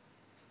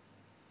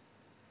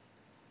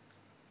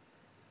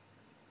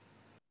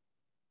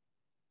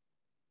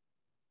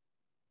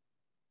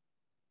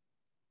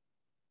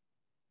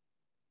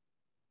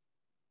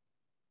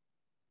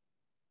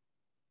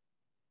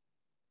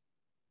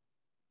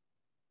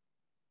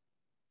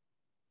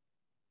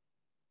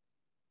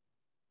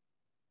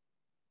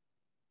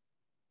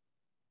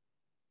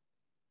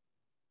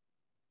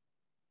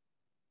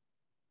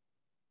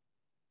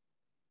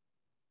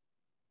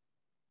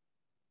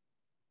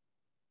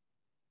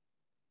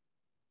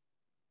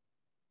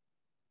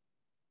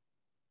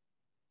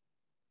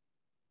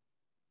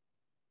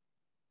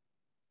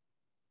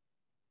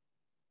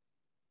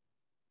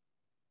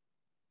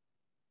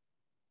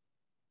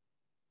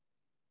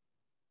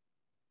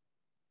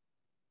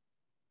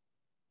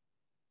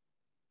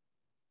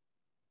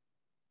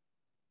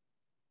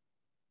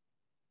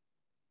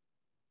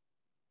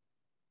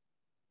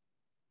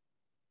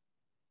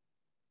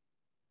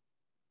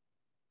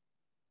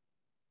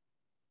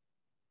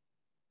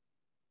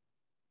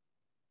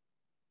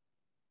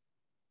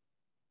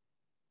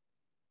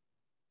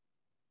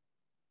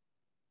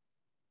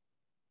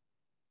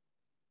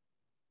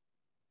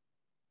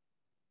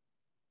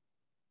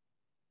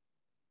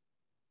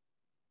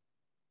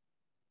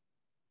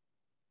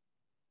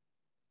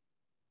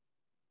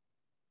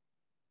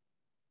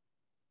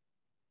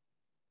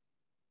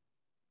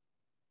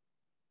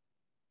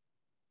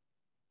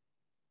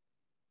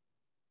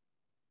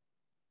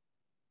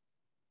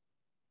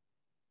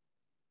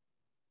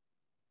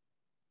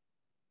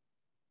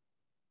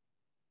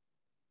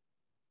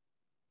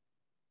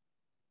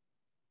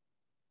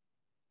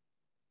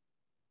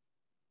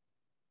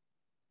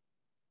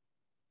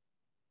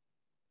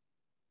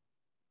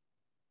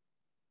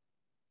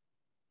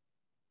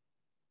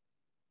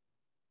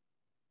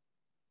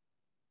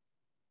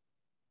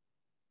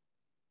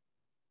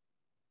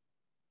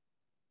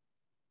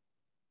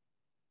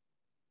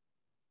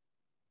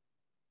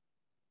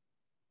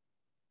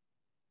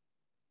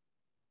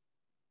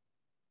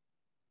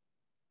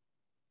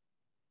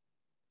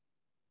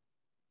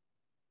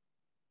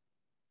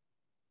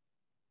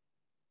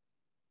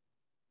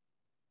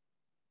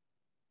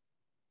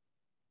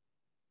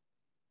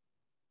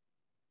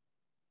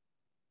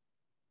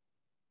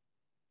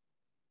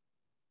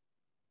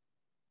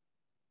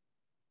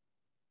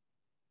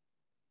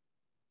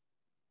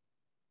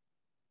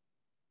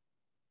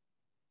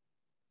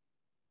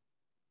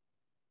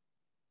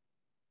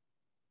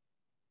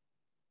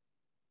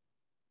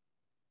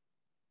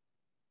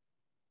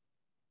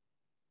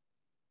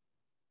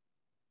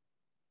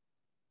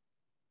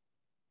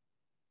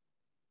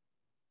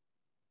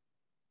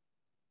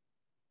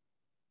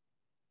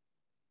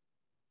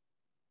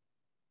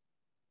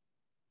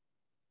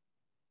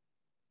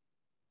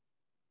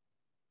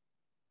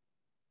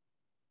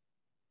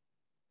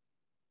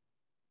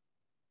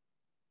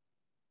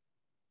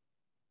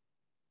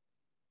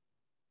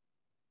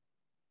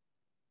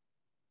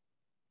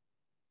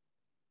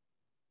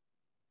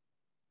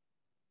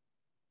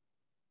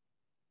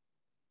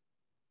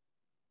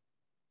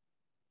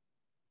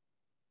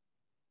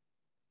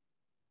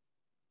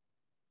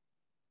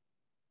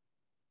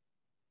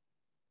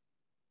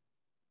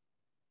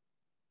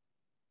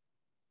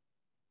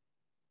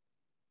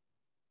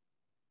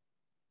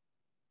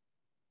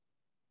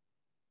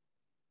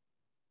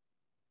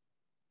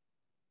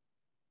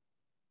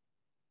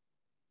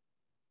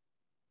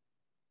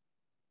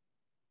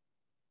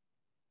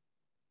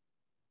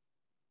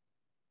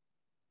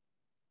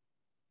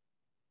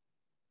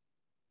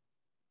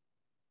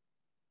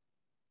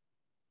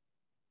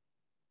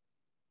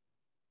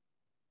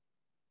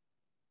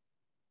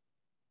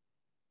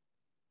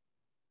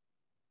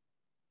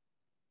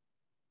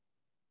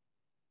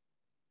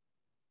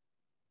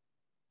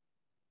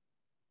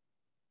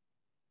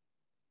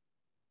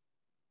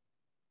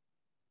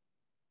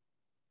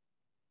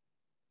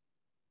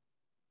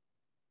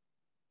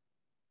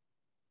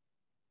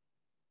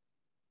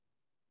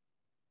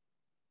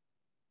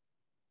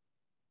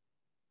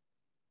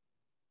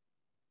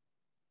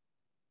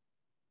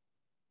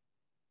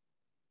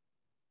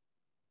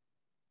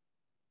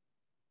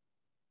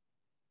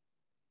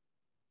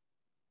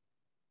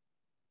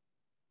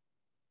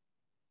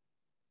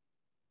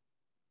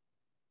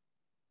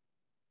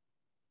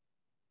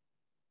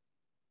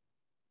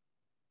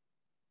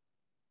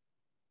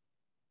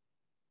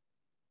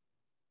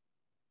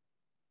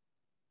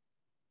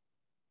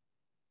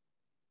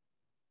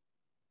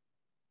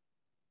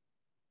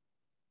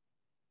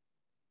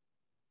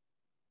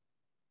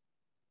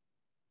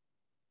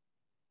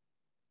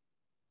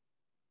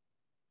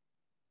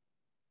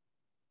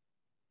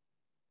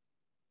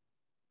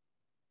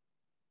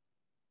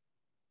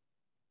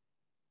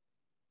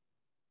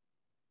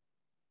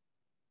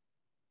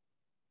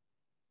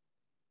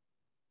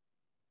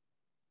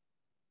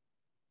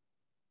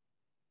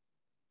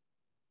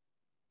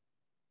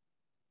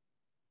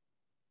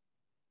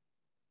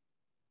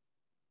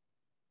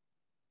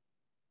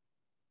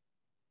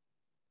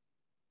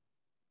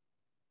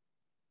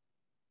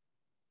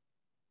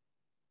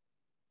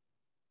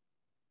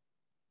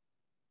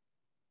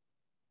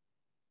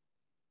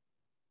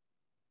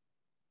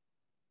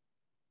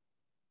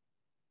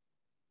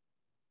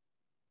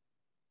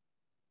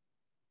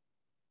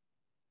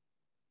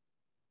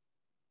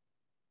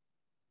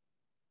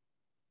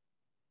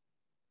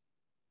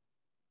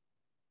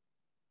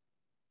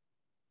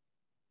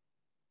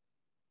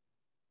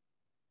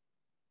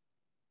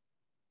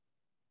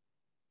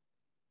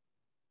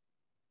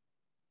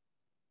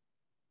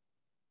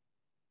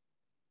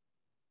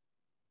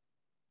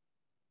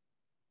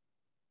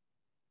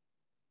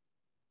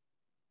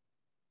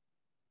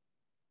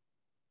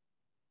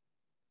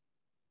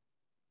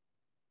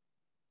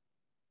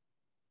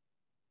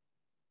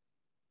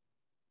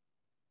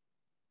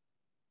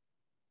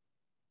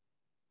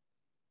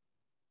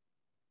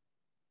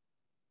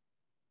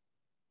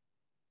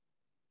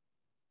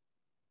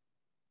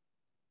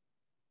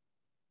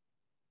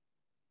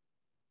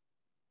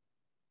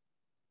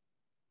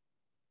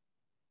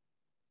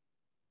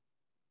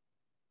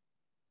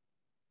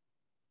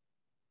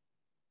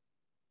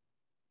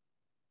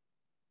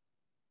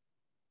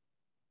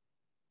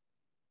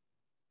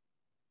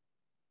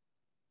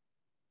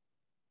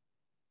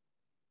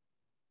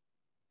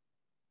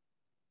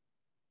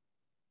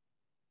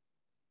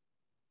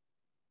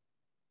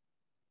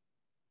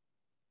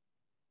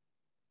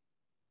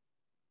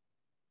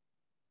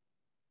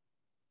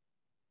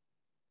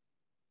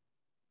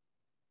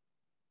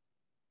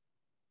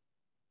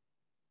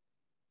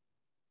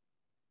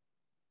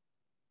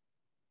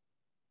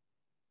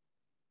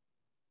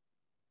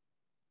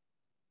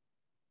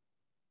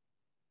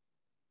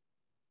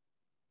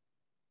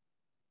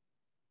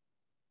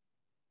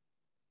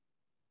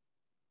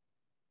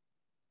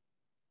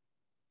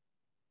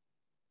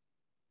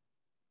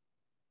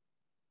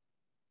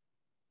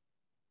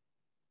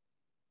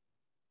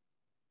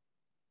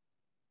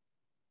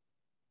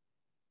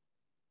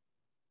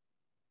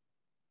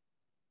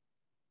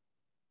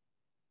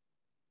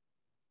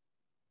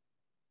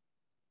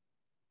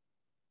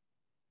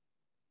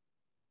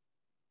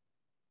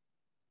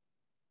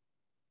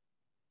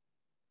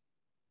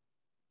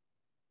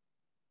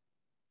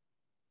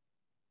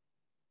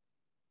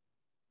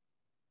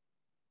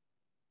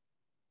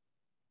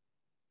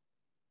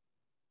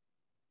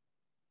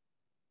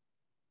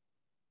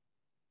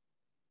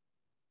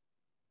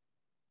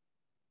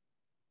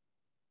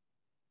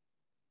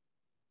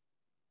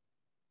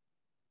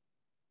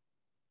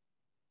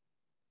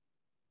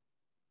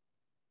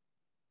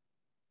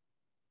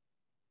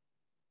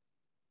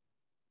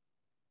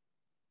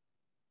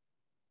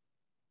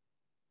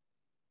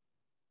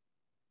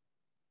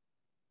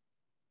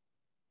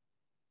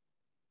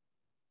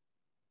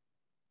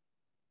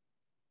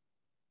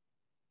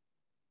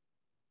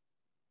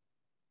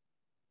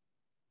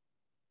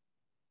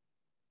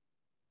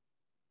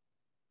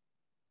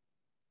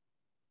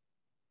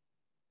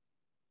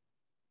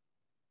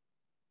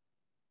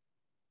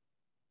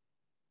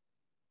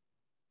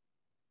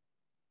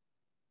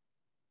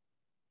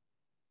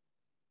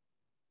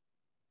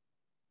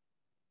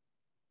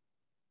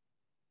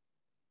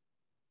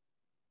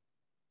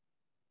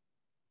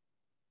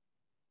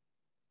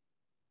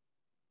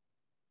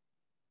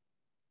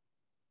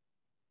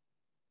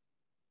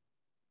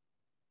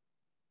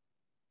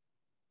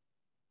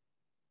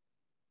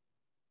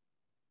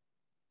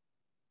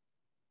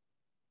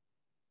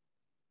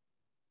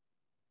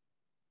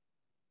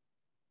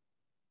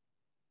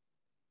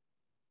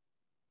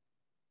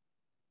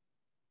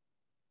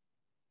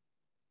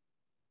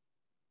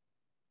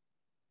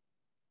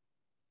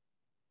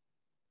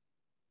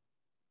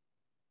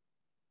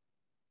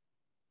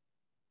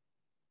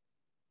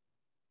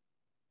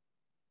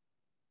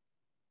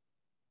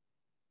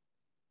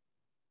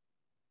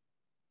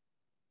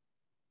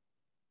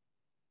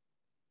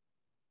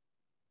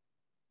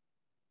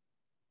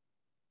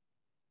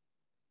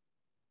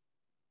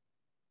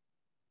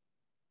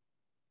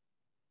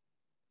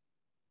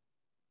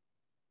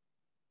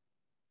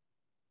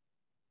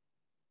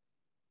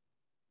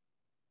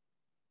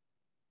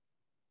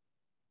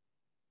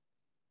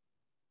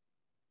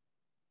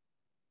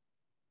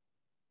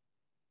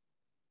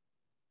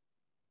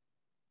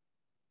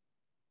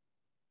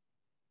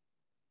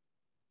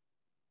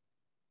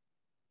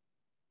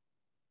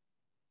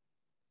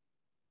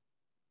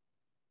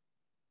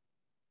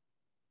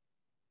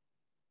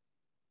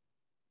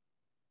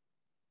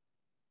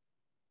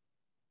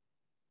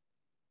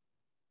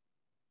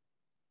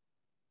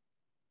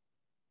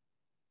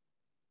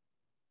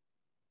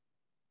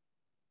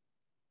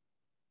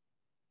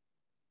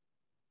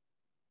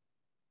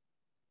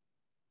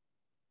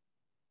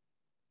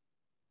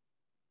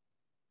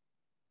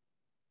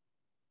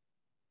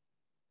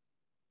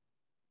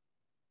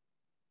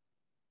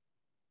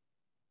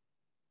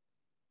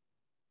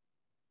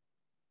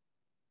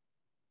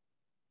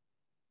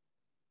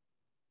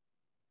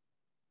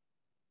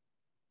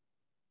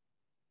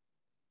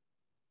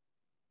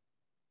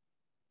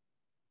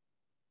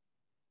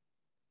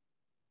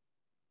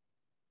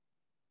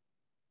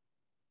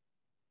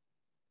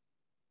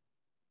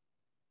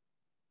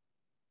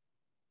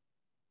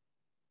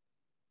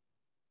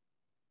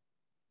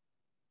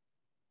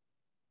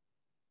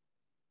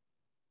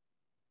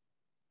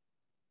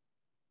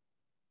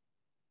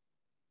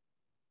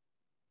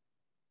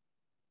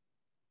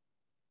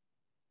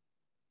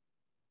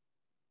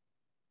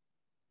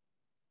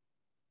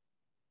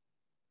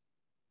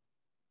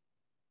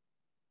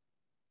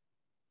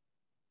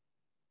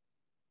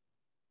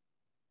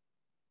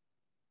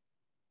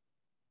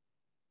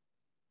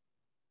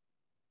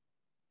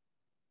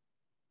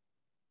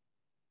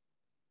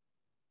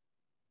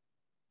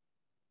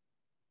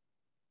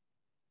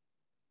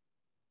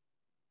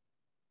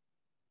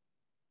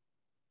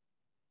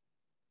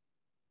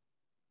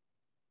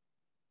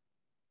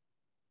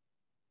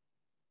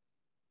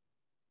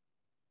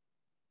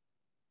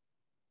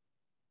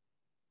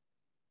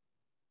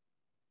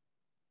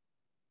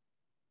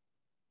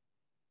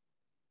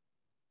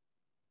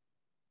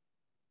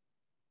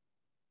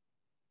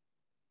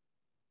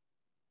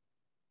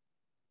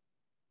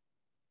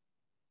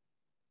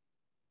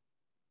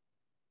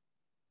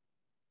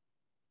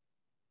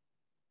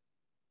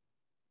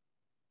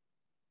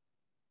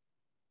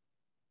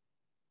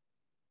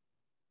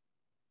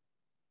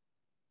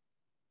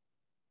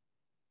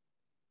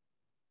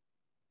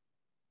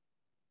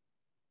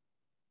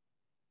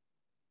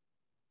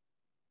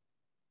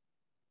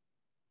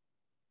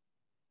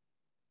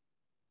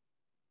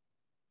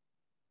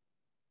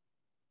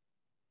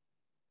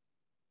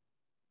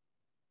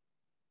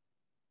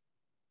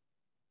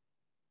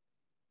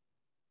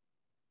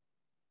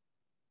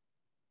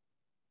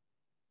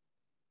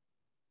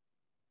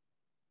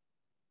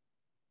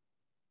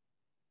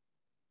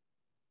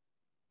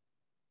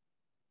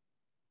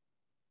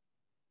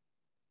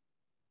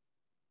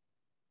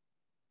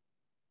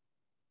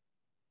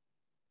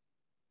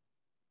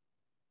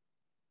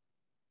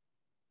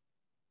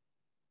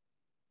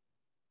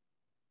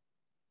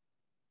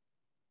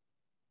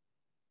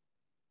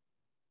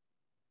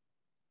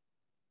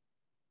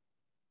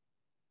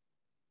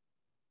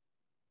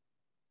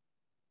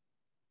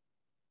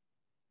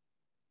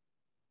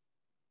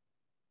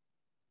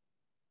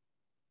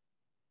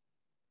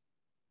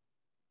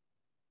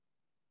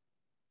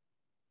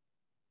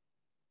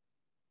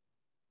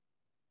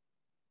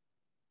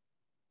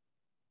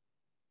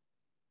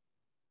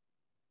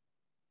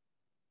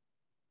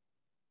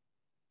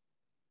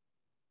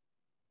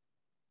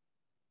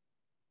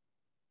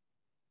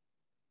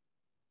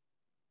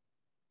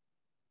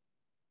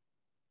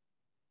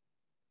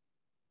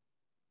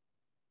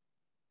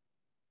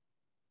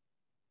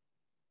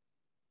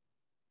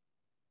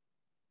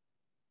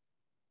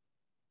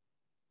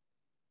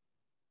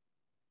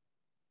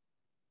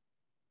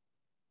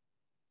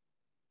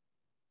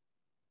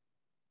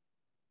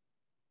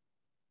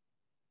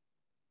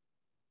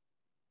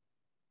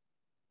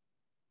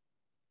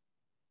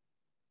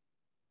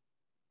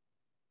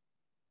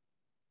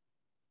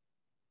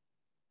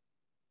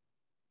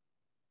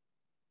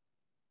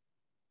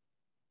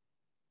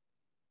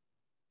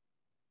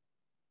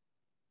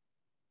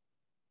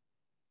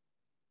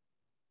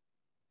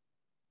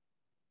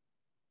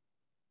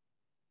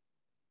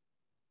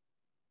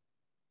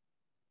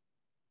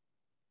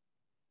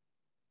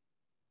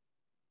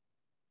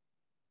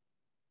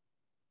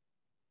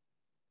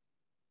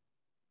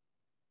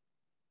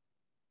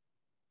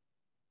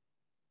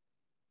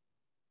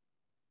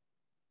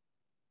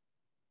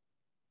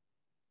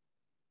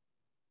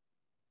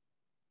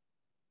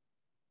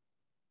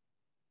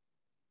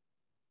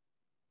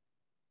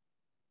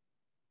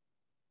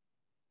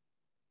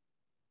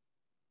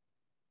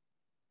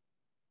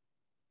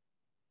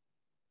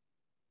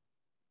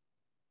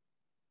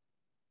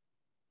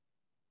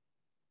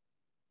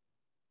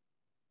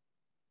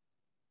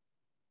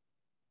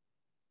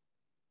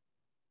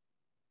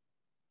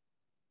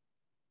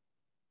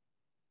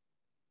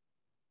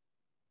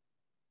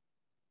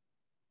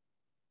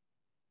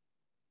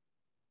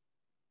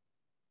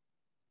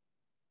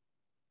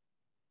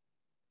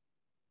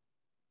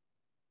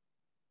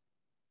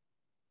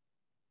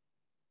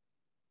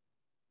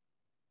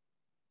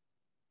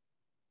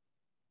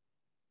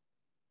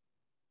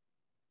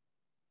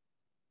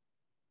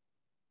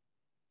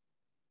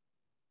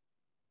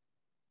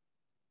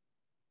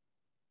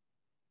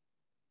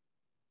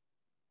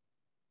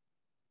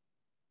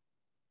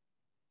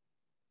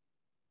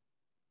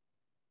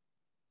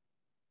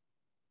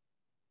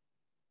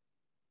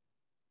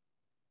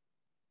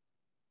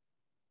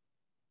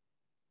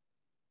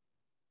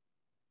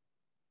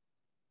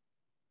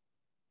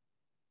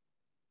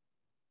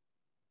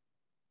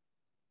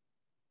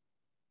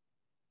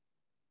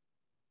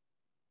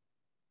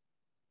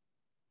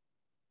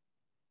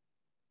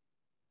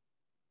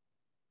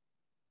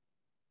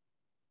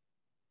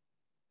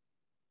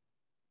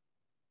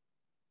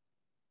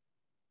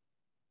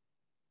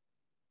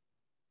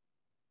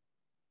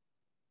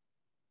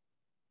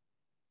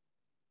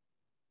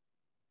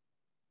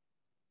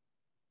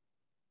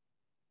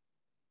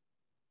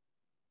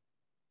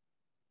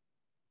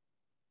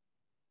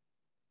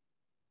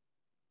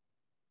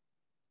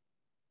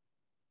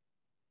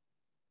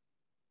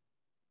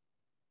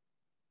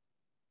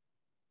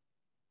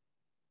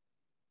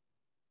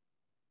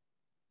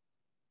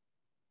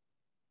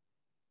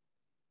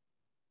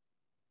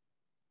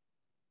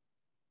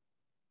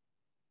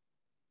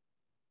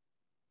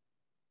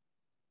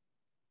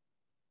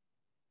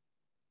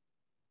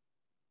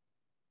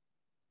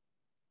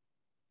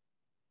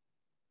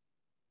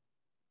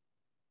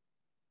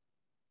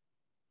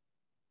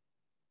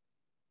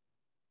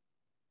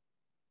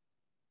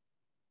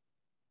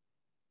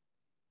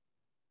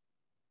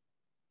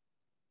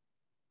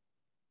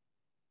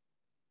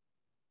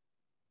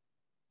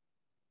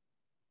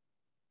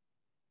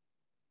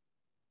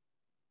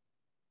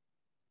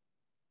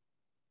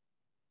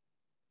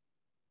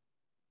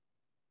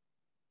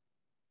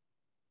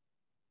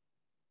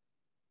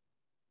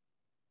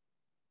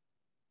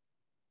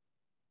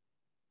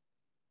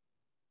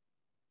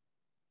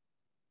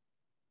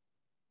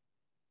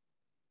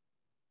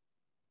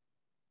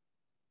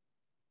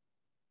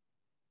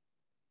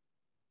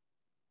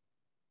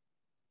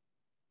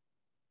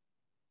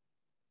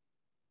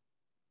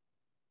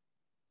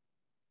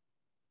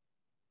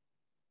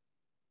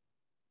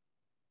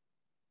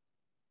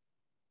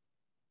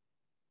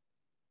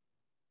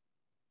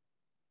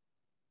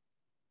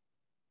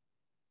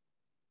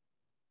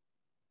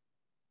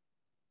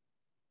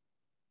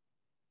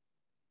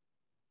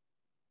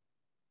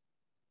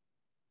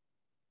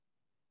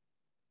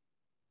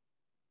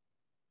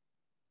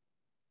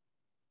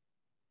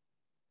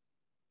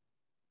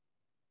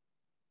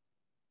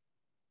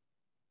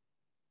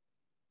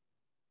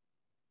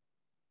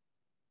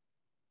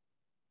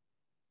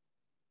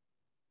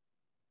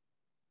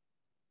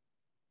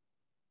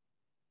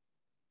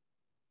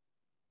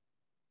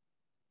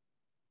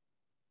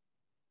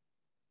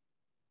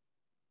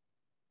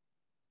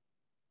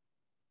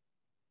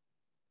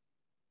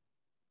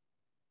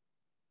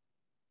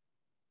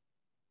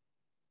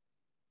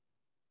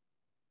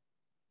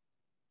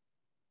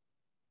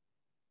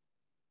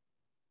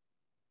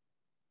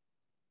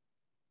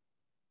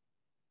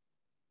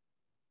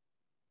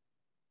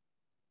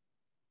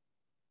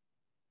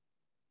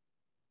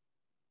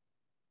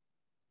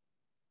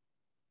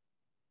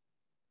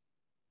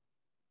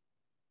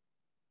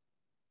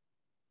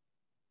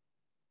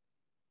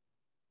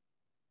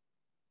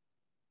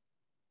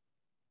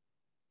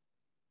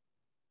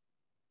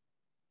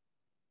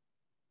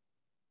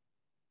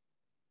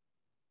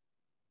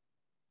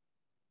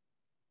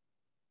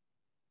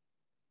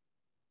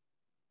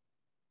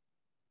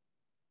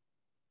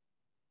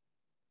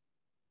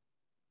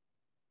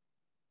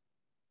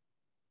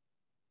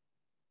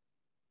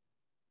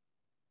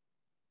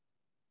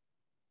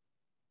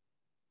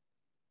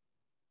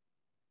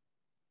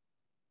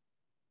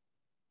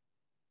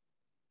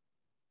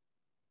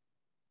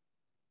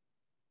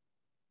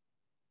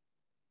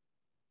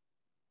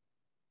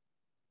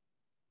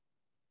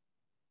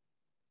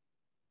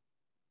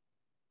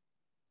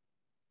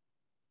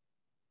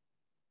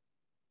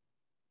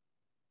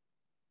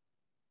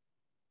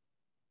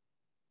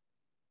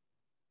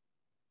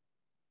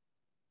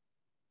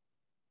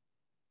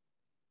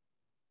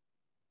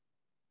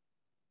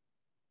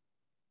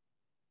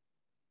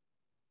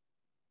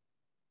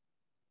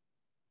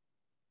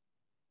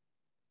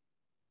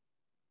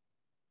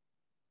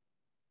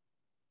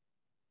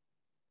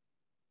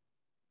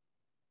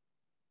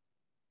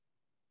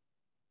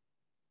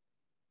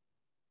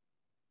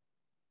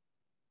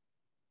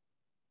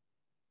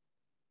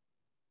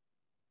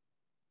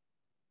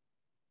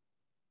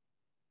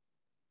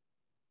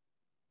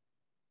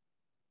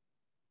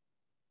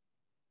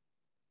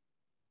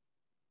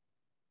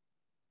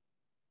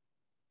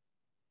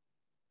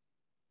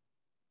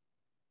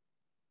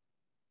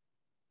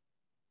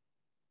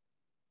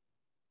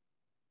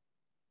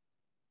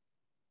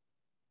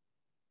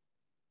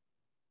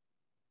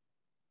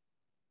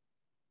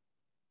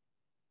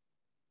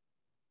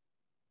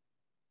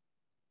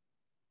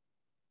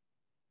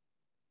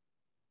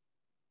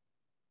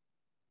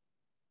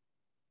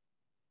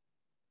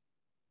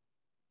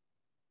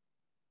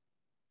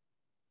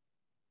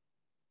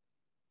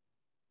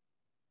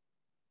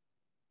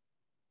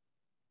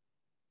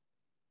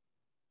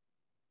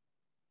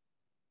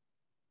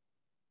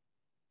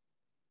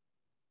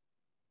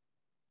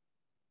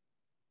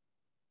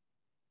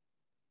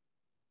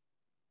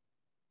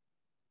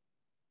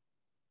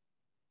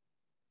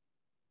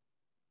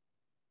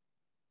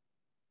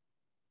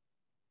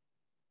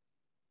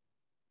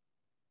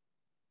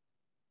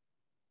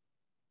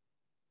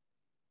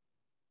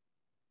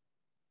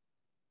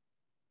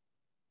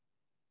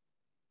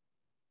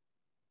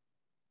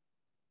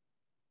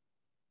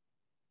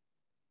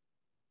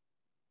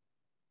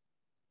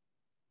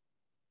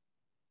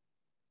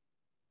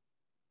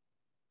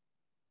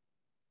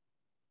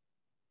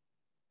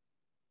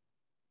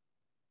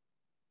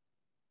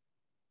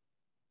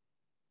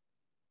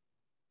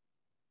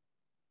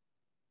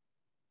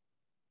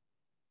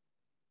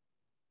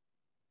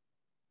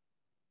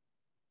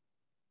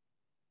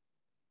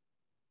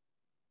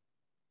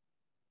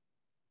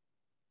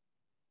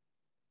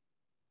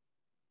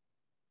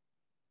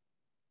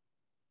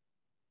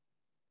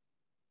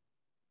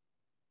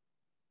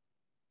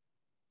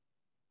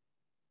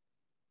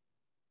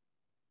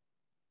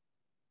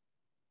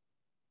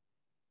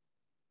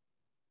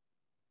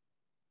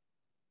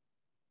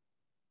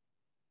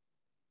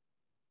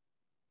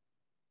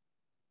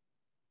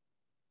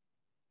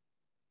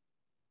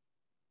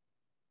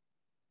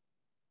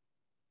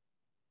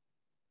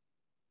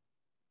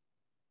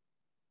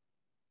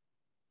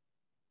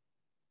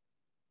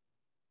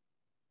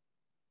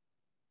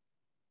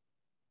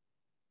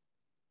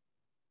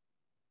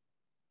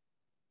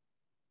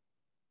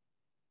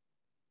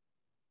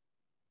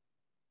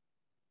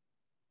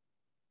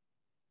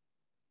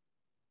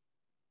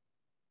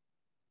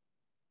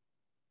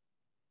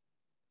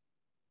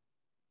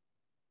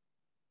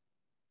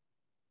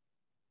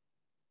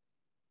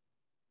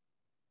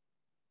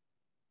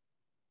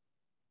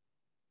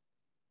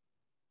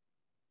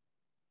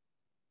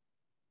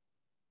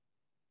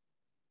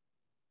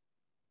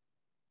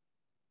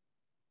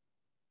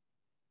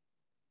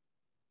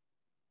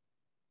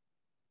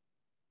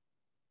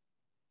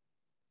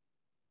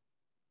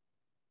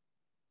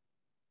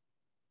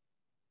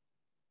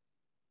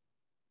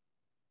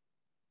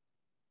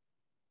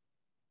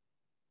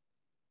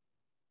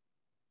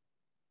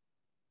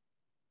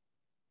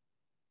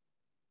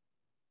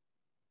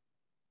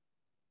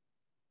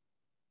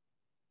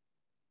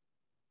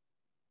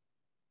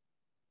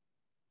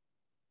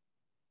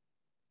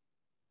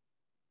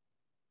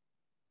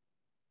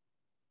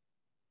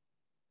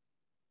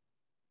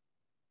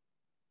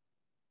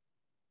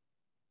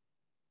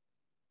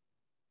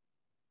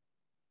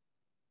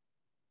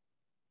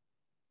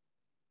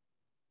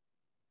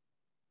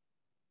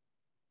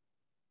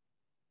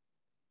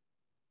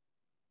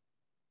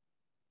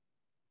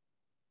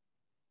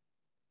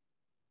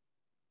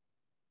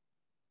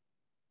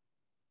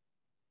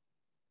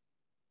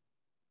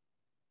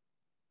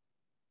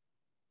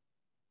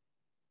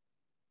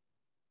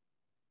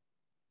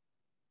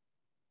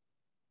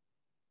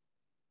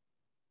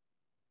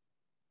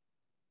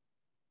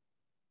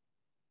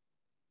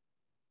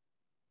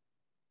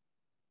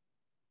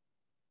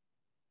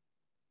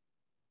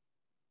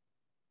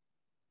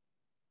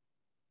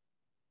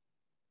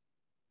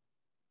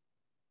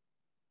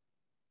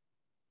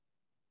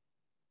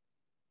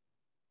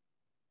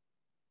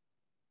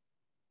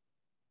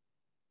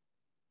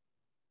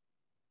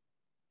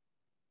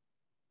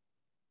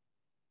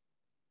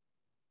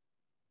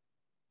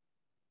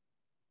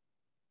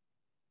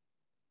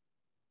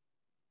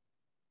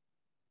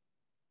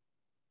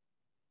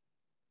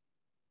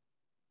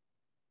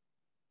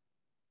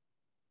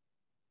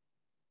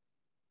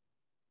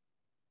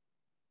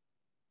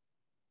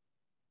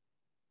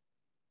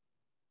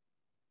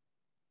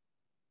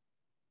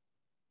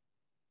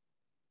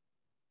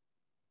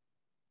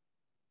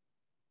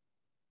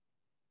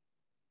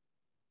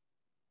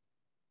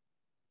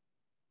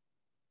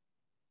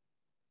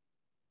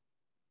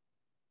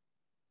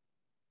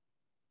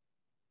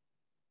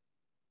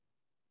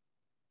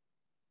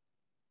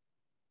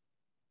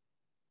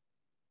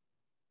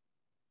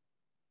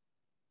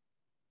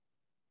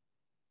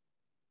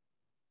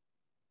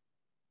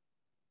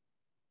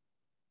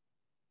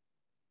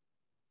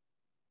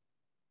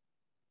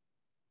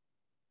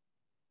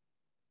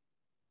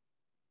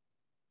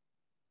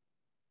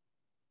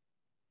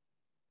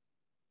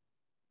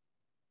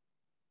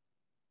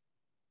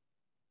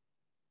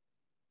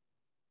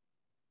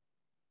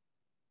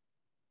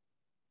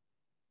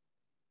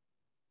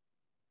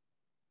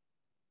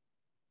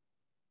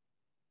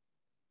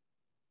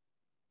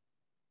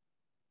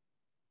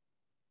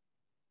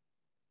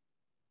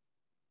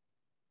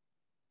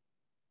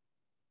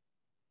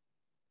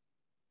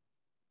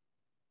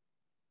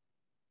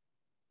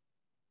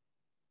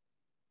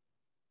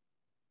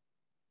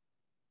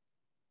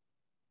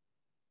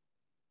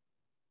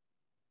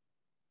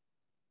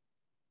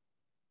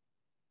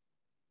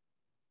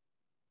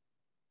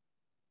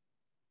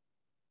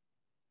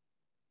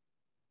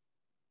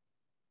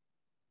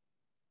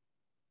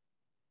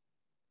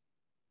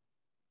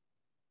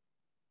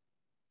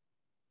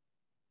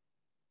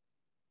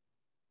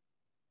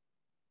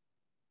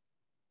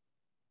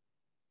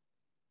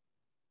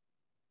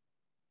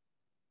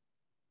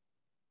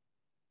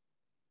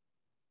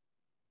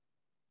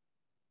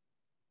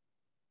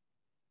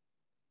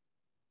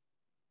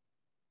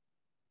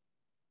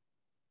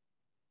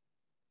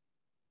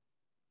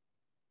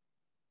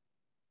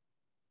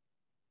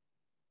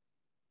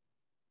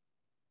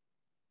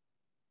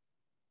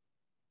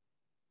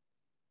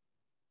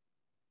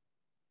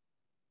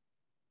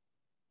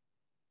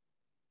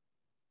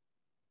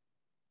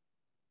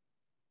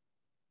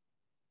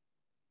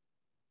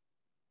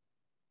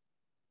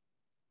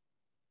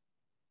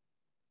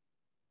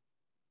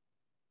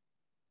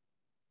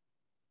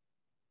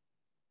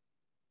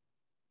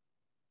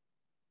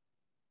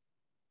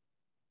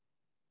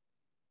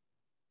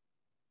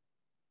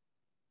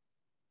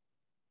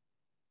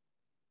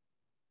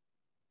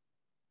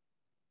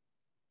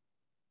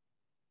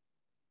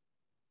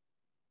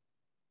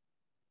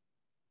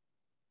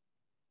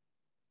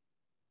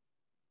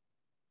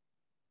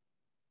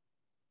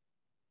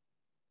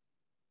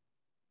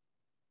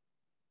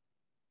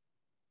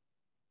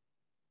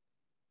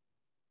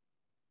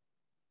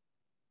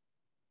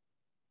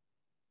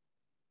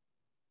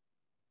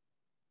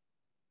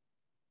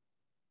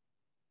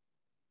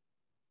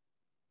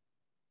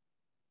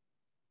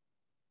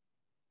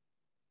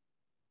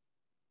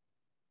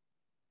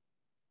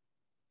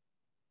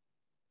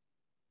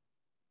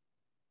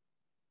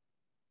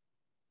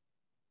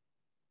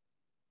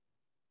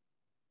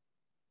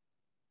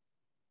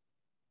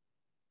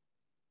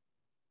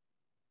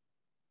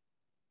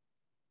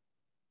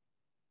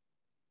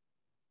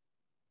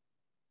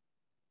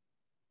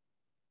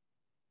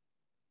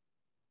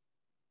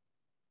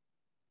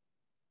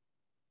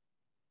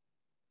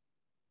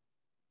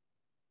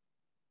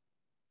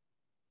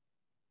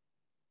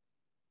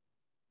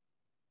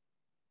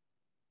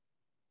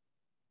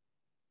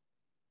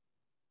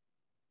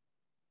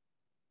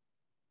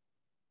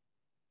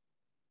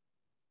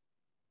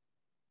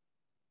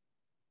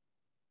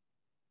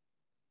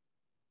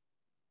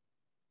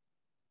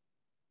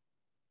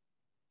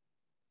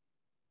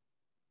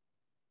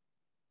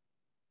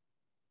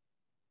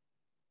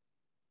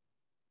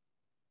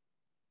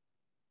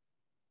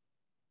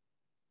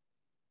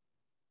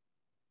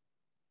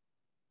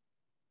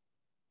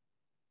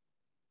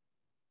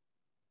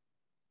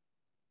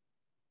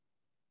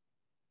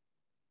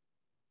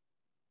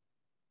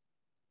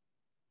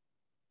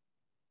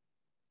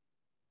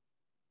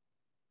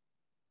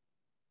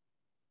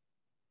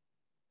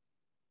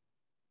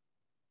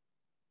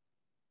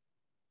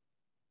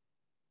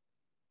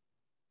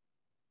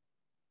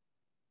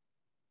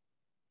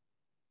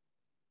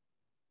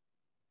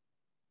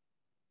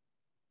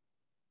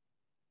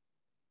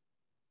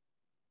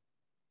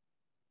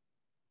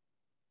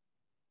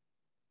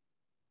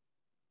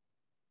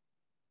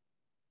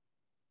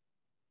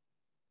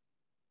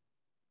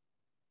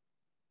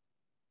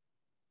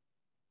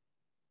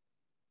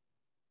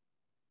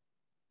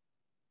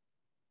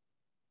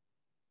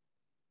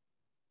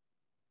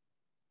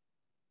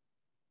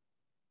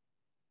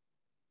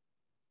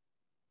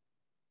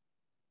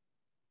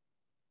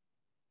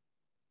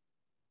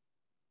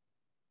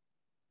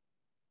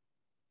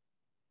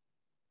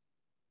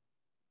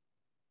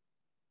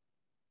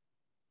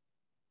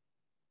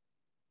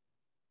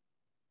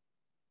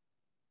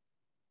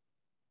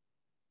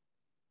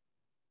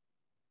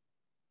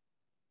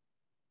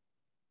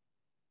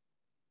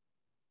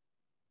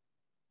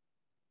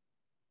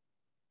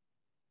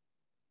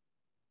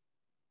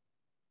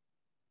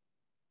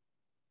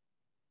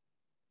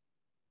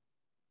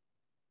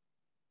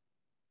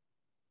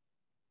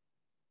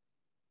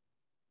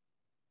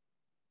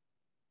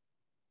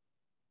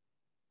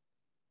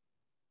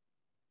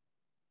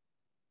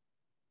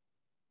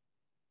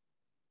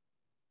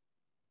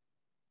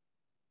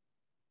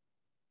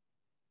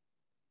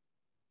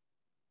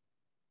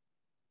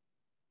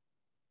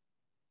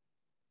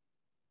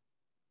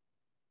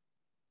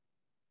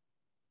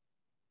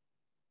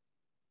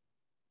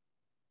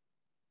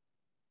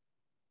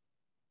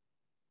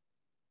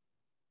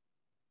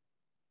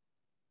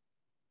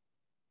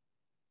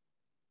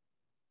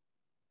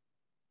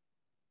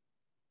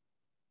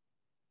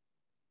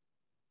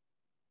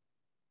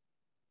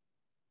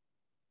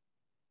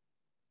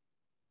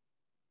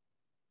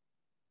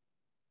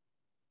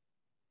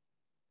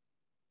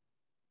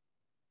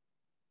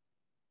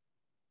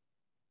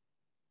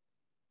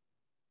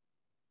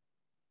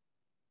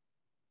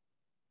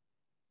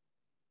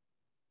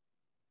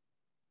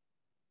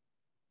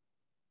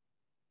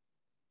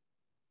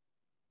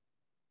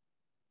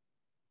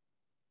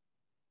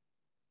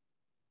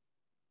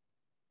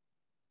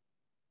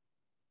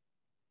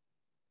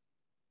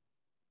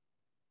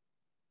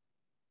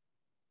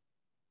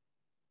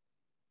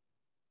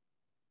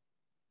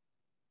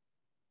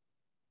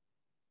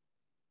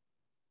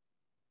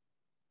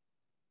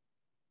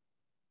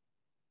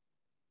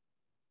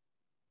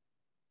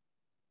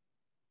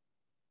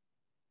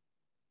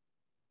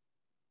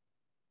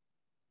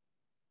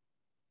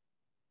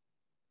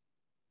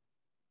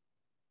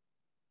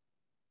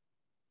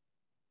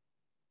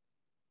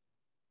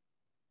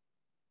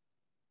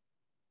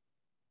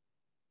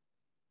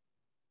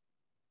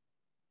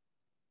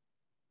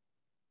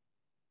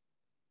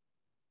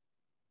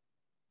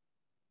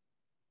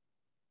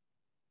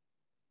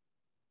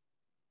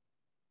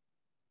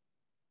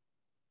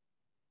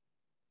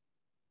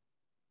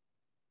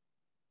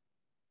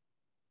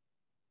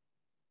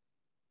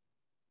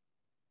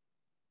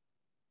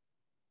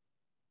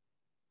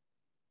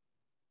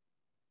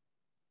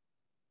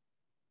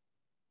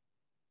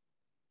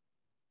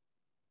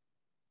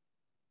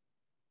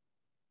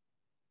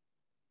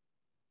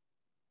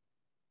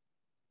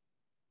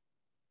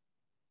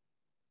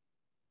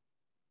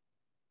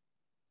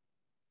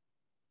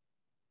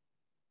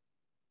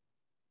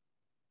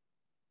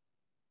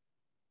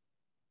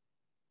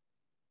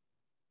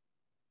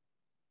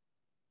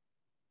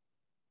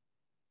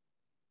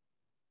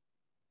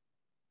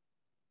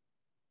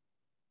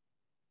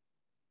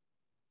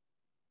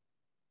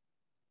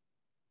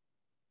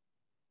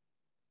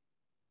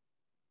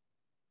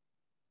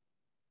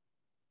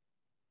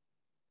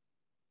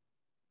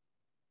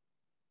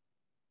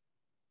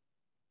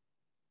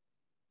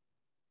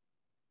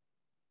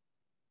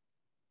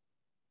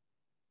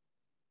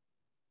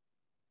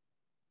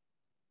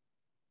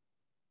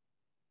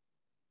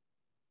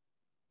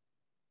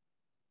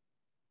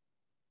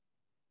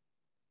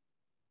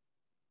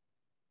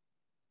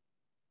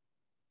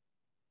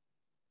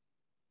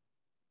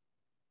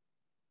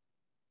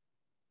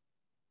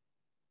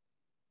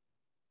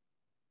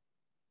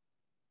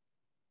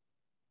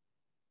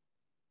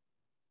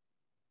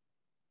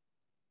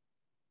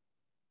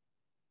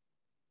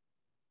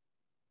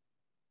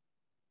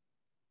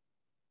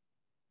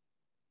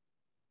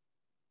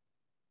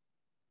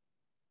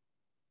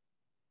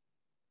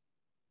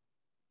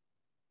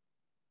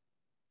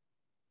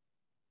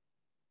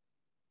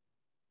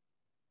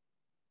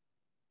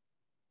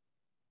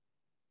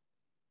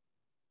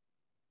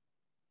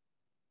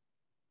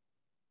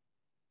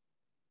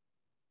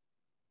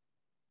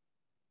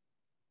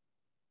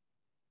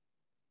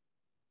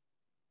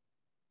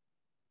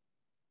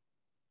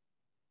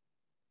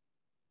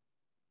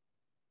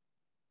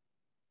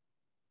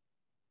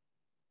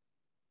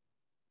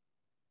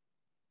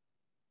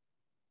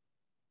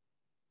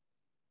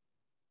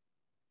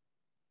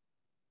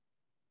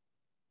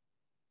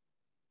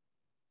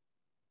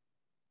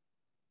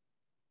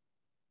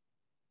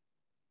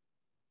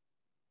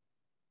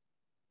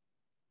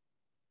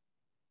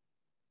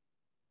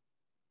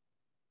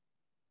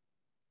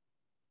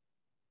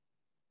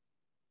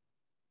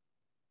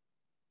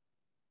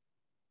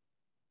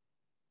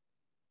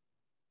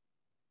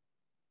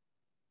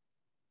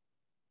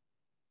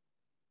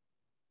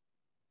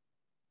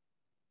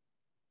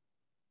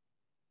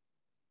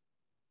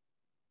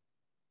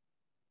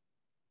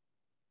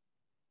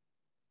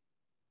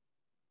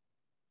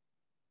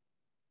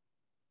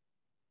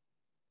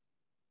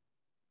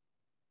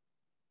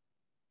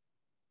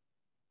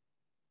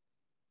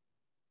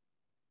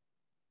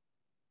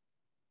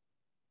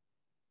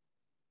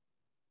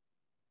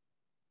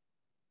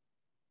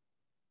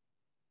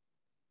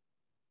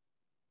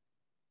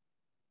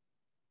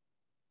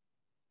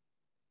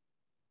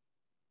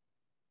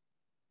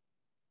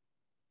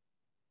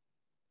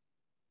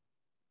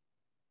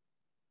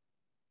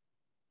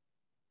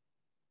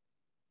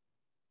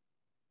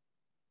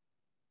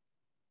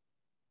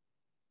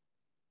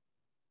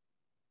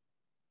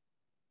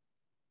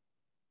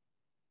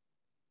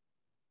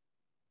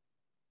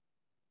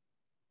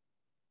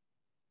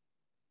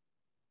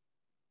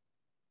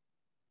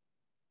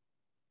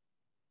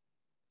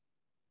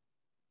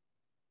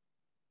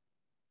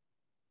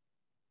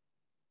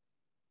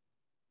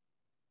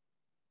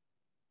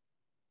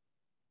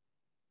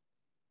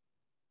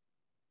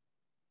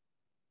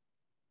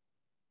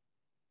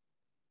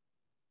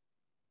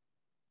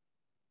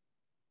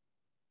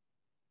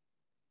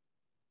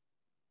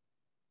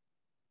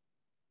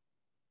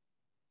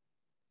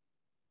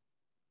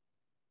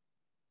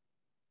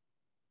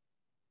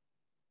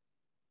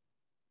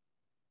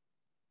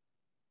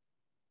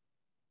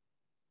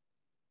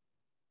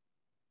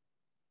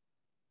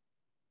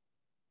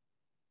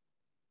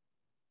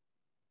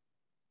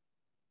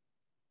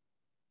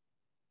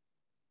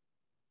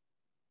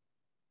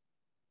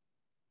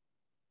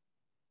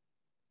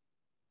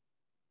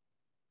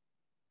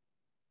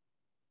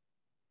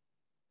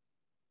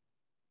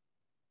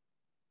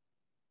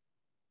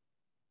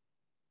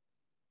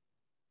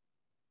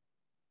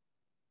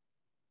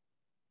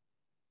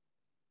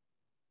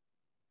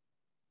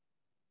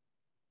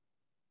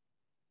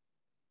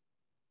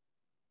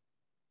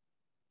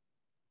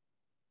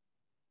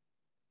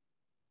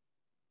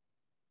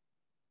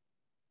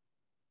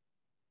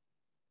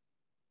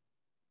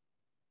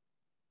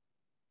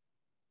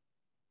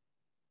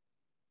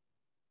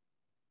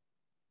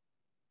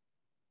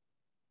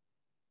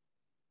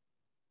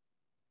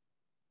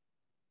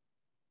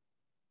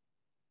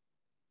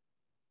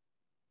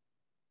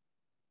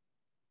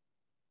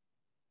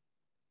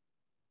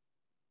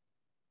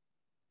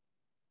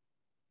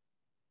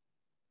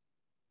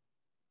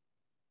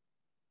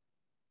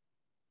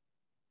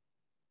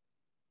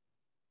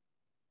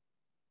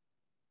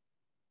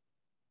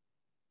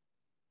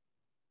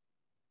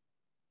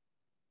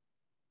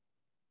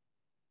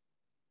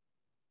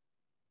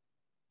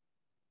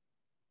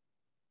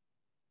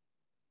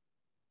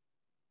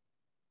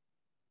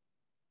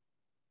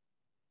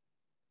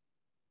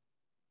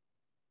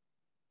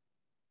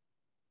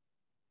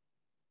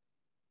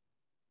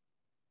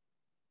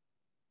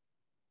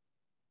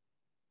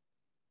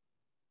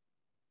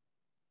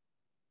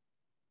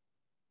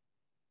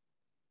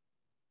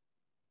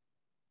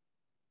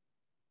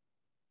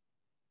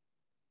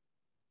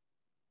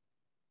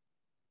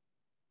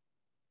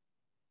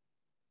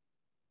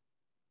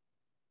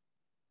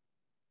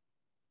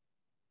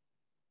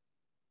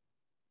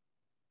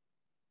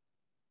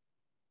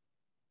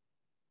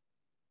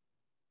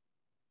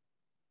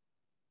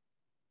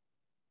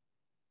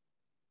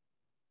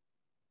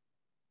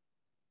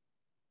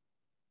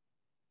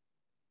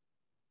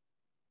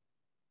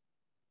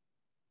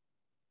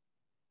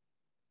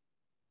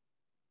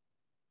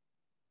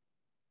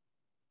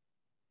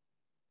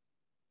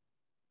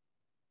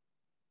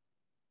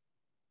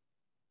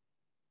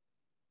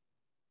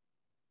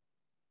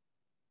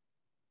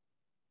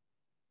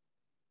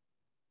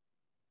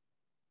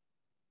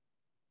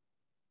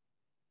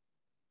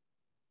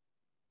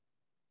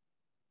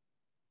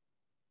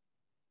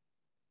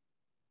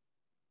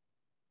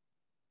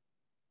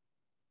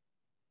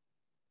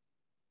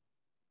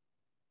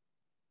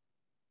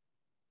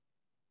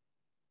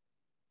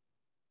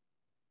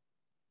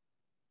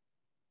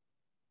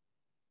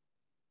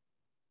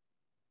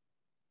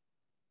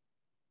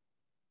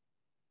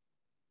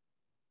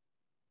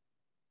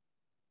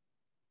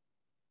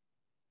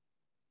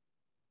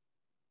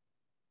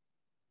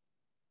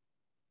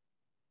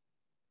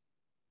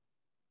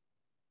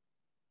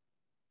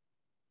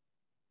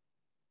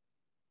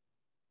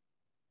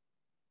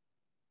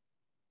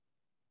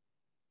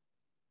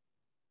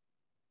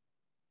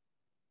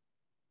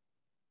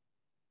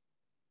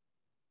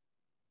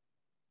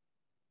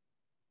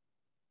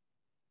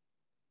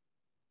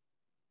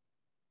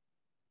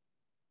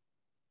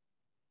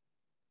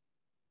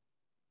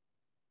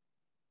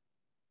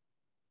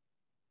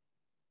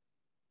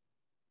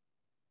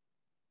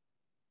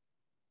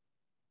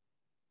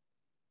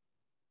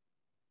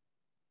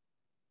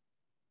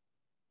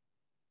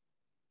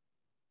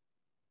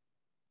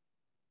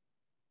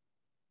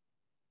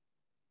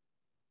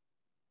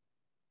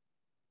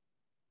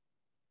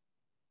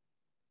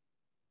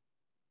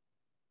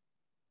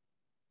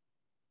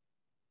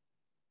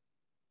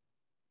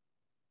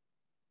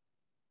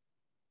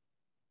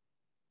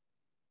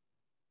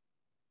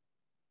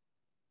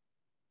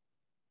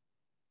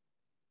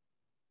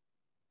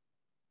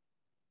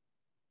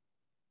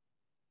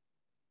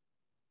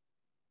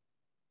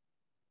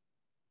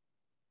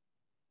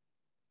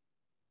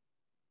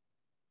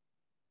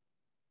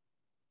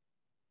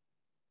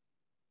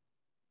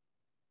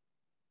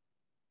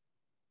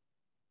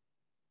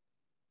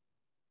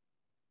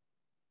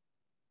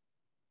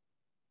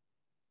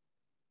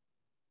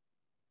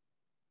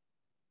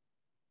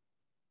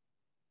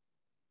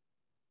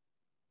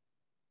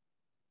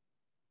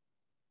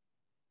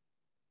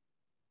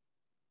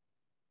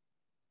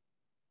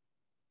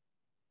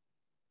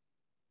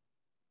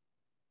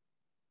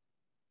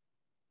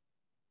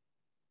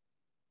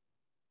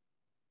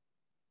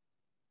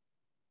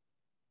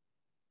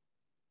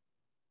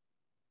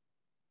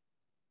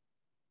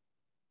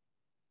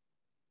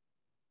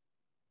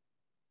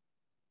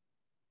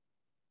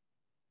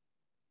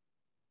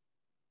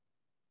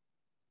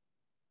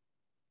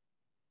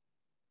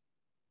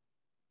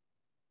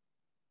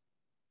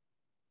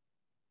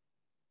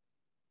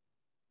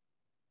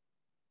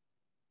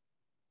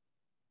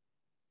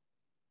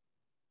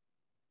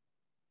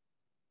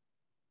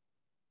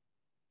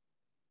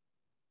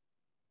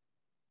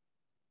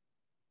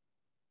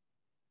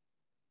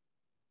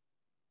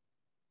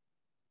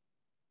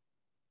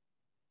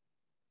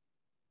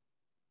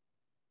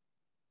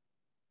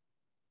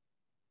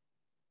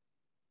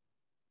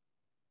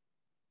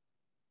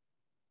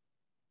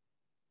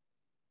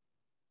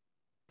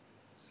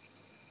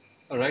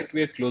 All right,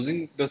 we are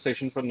closing the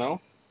session for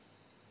now.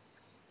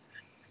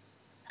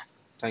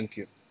 Thank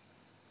you.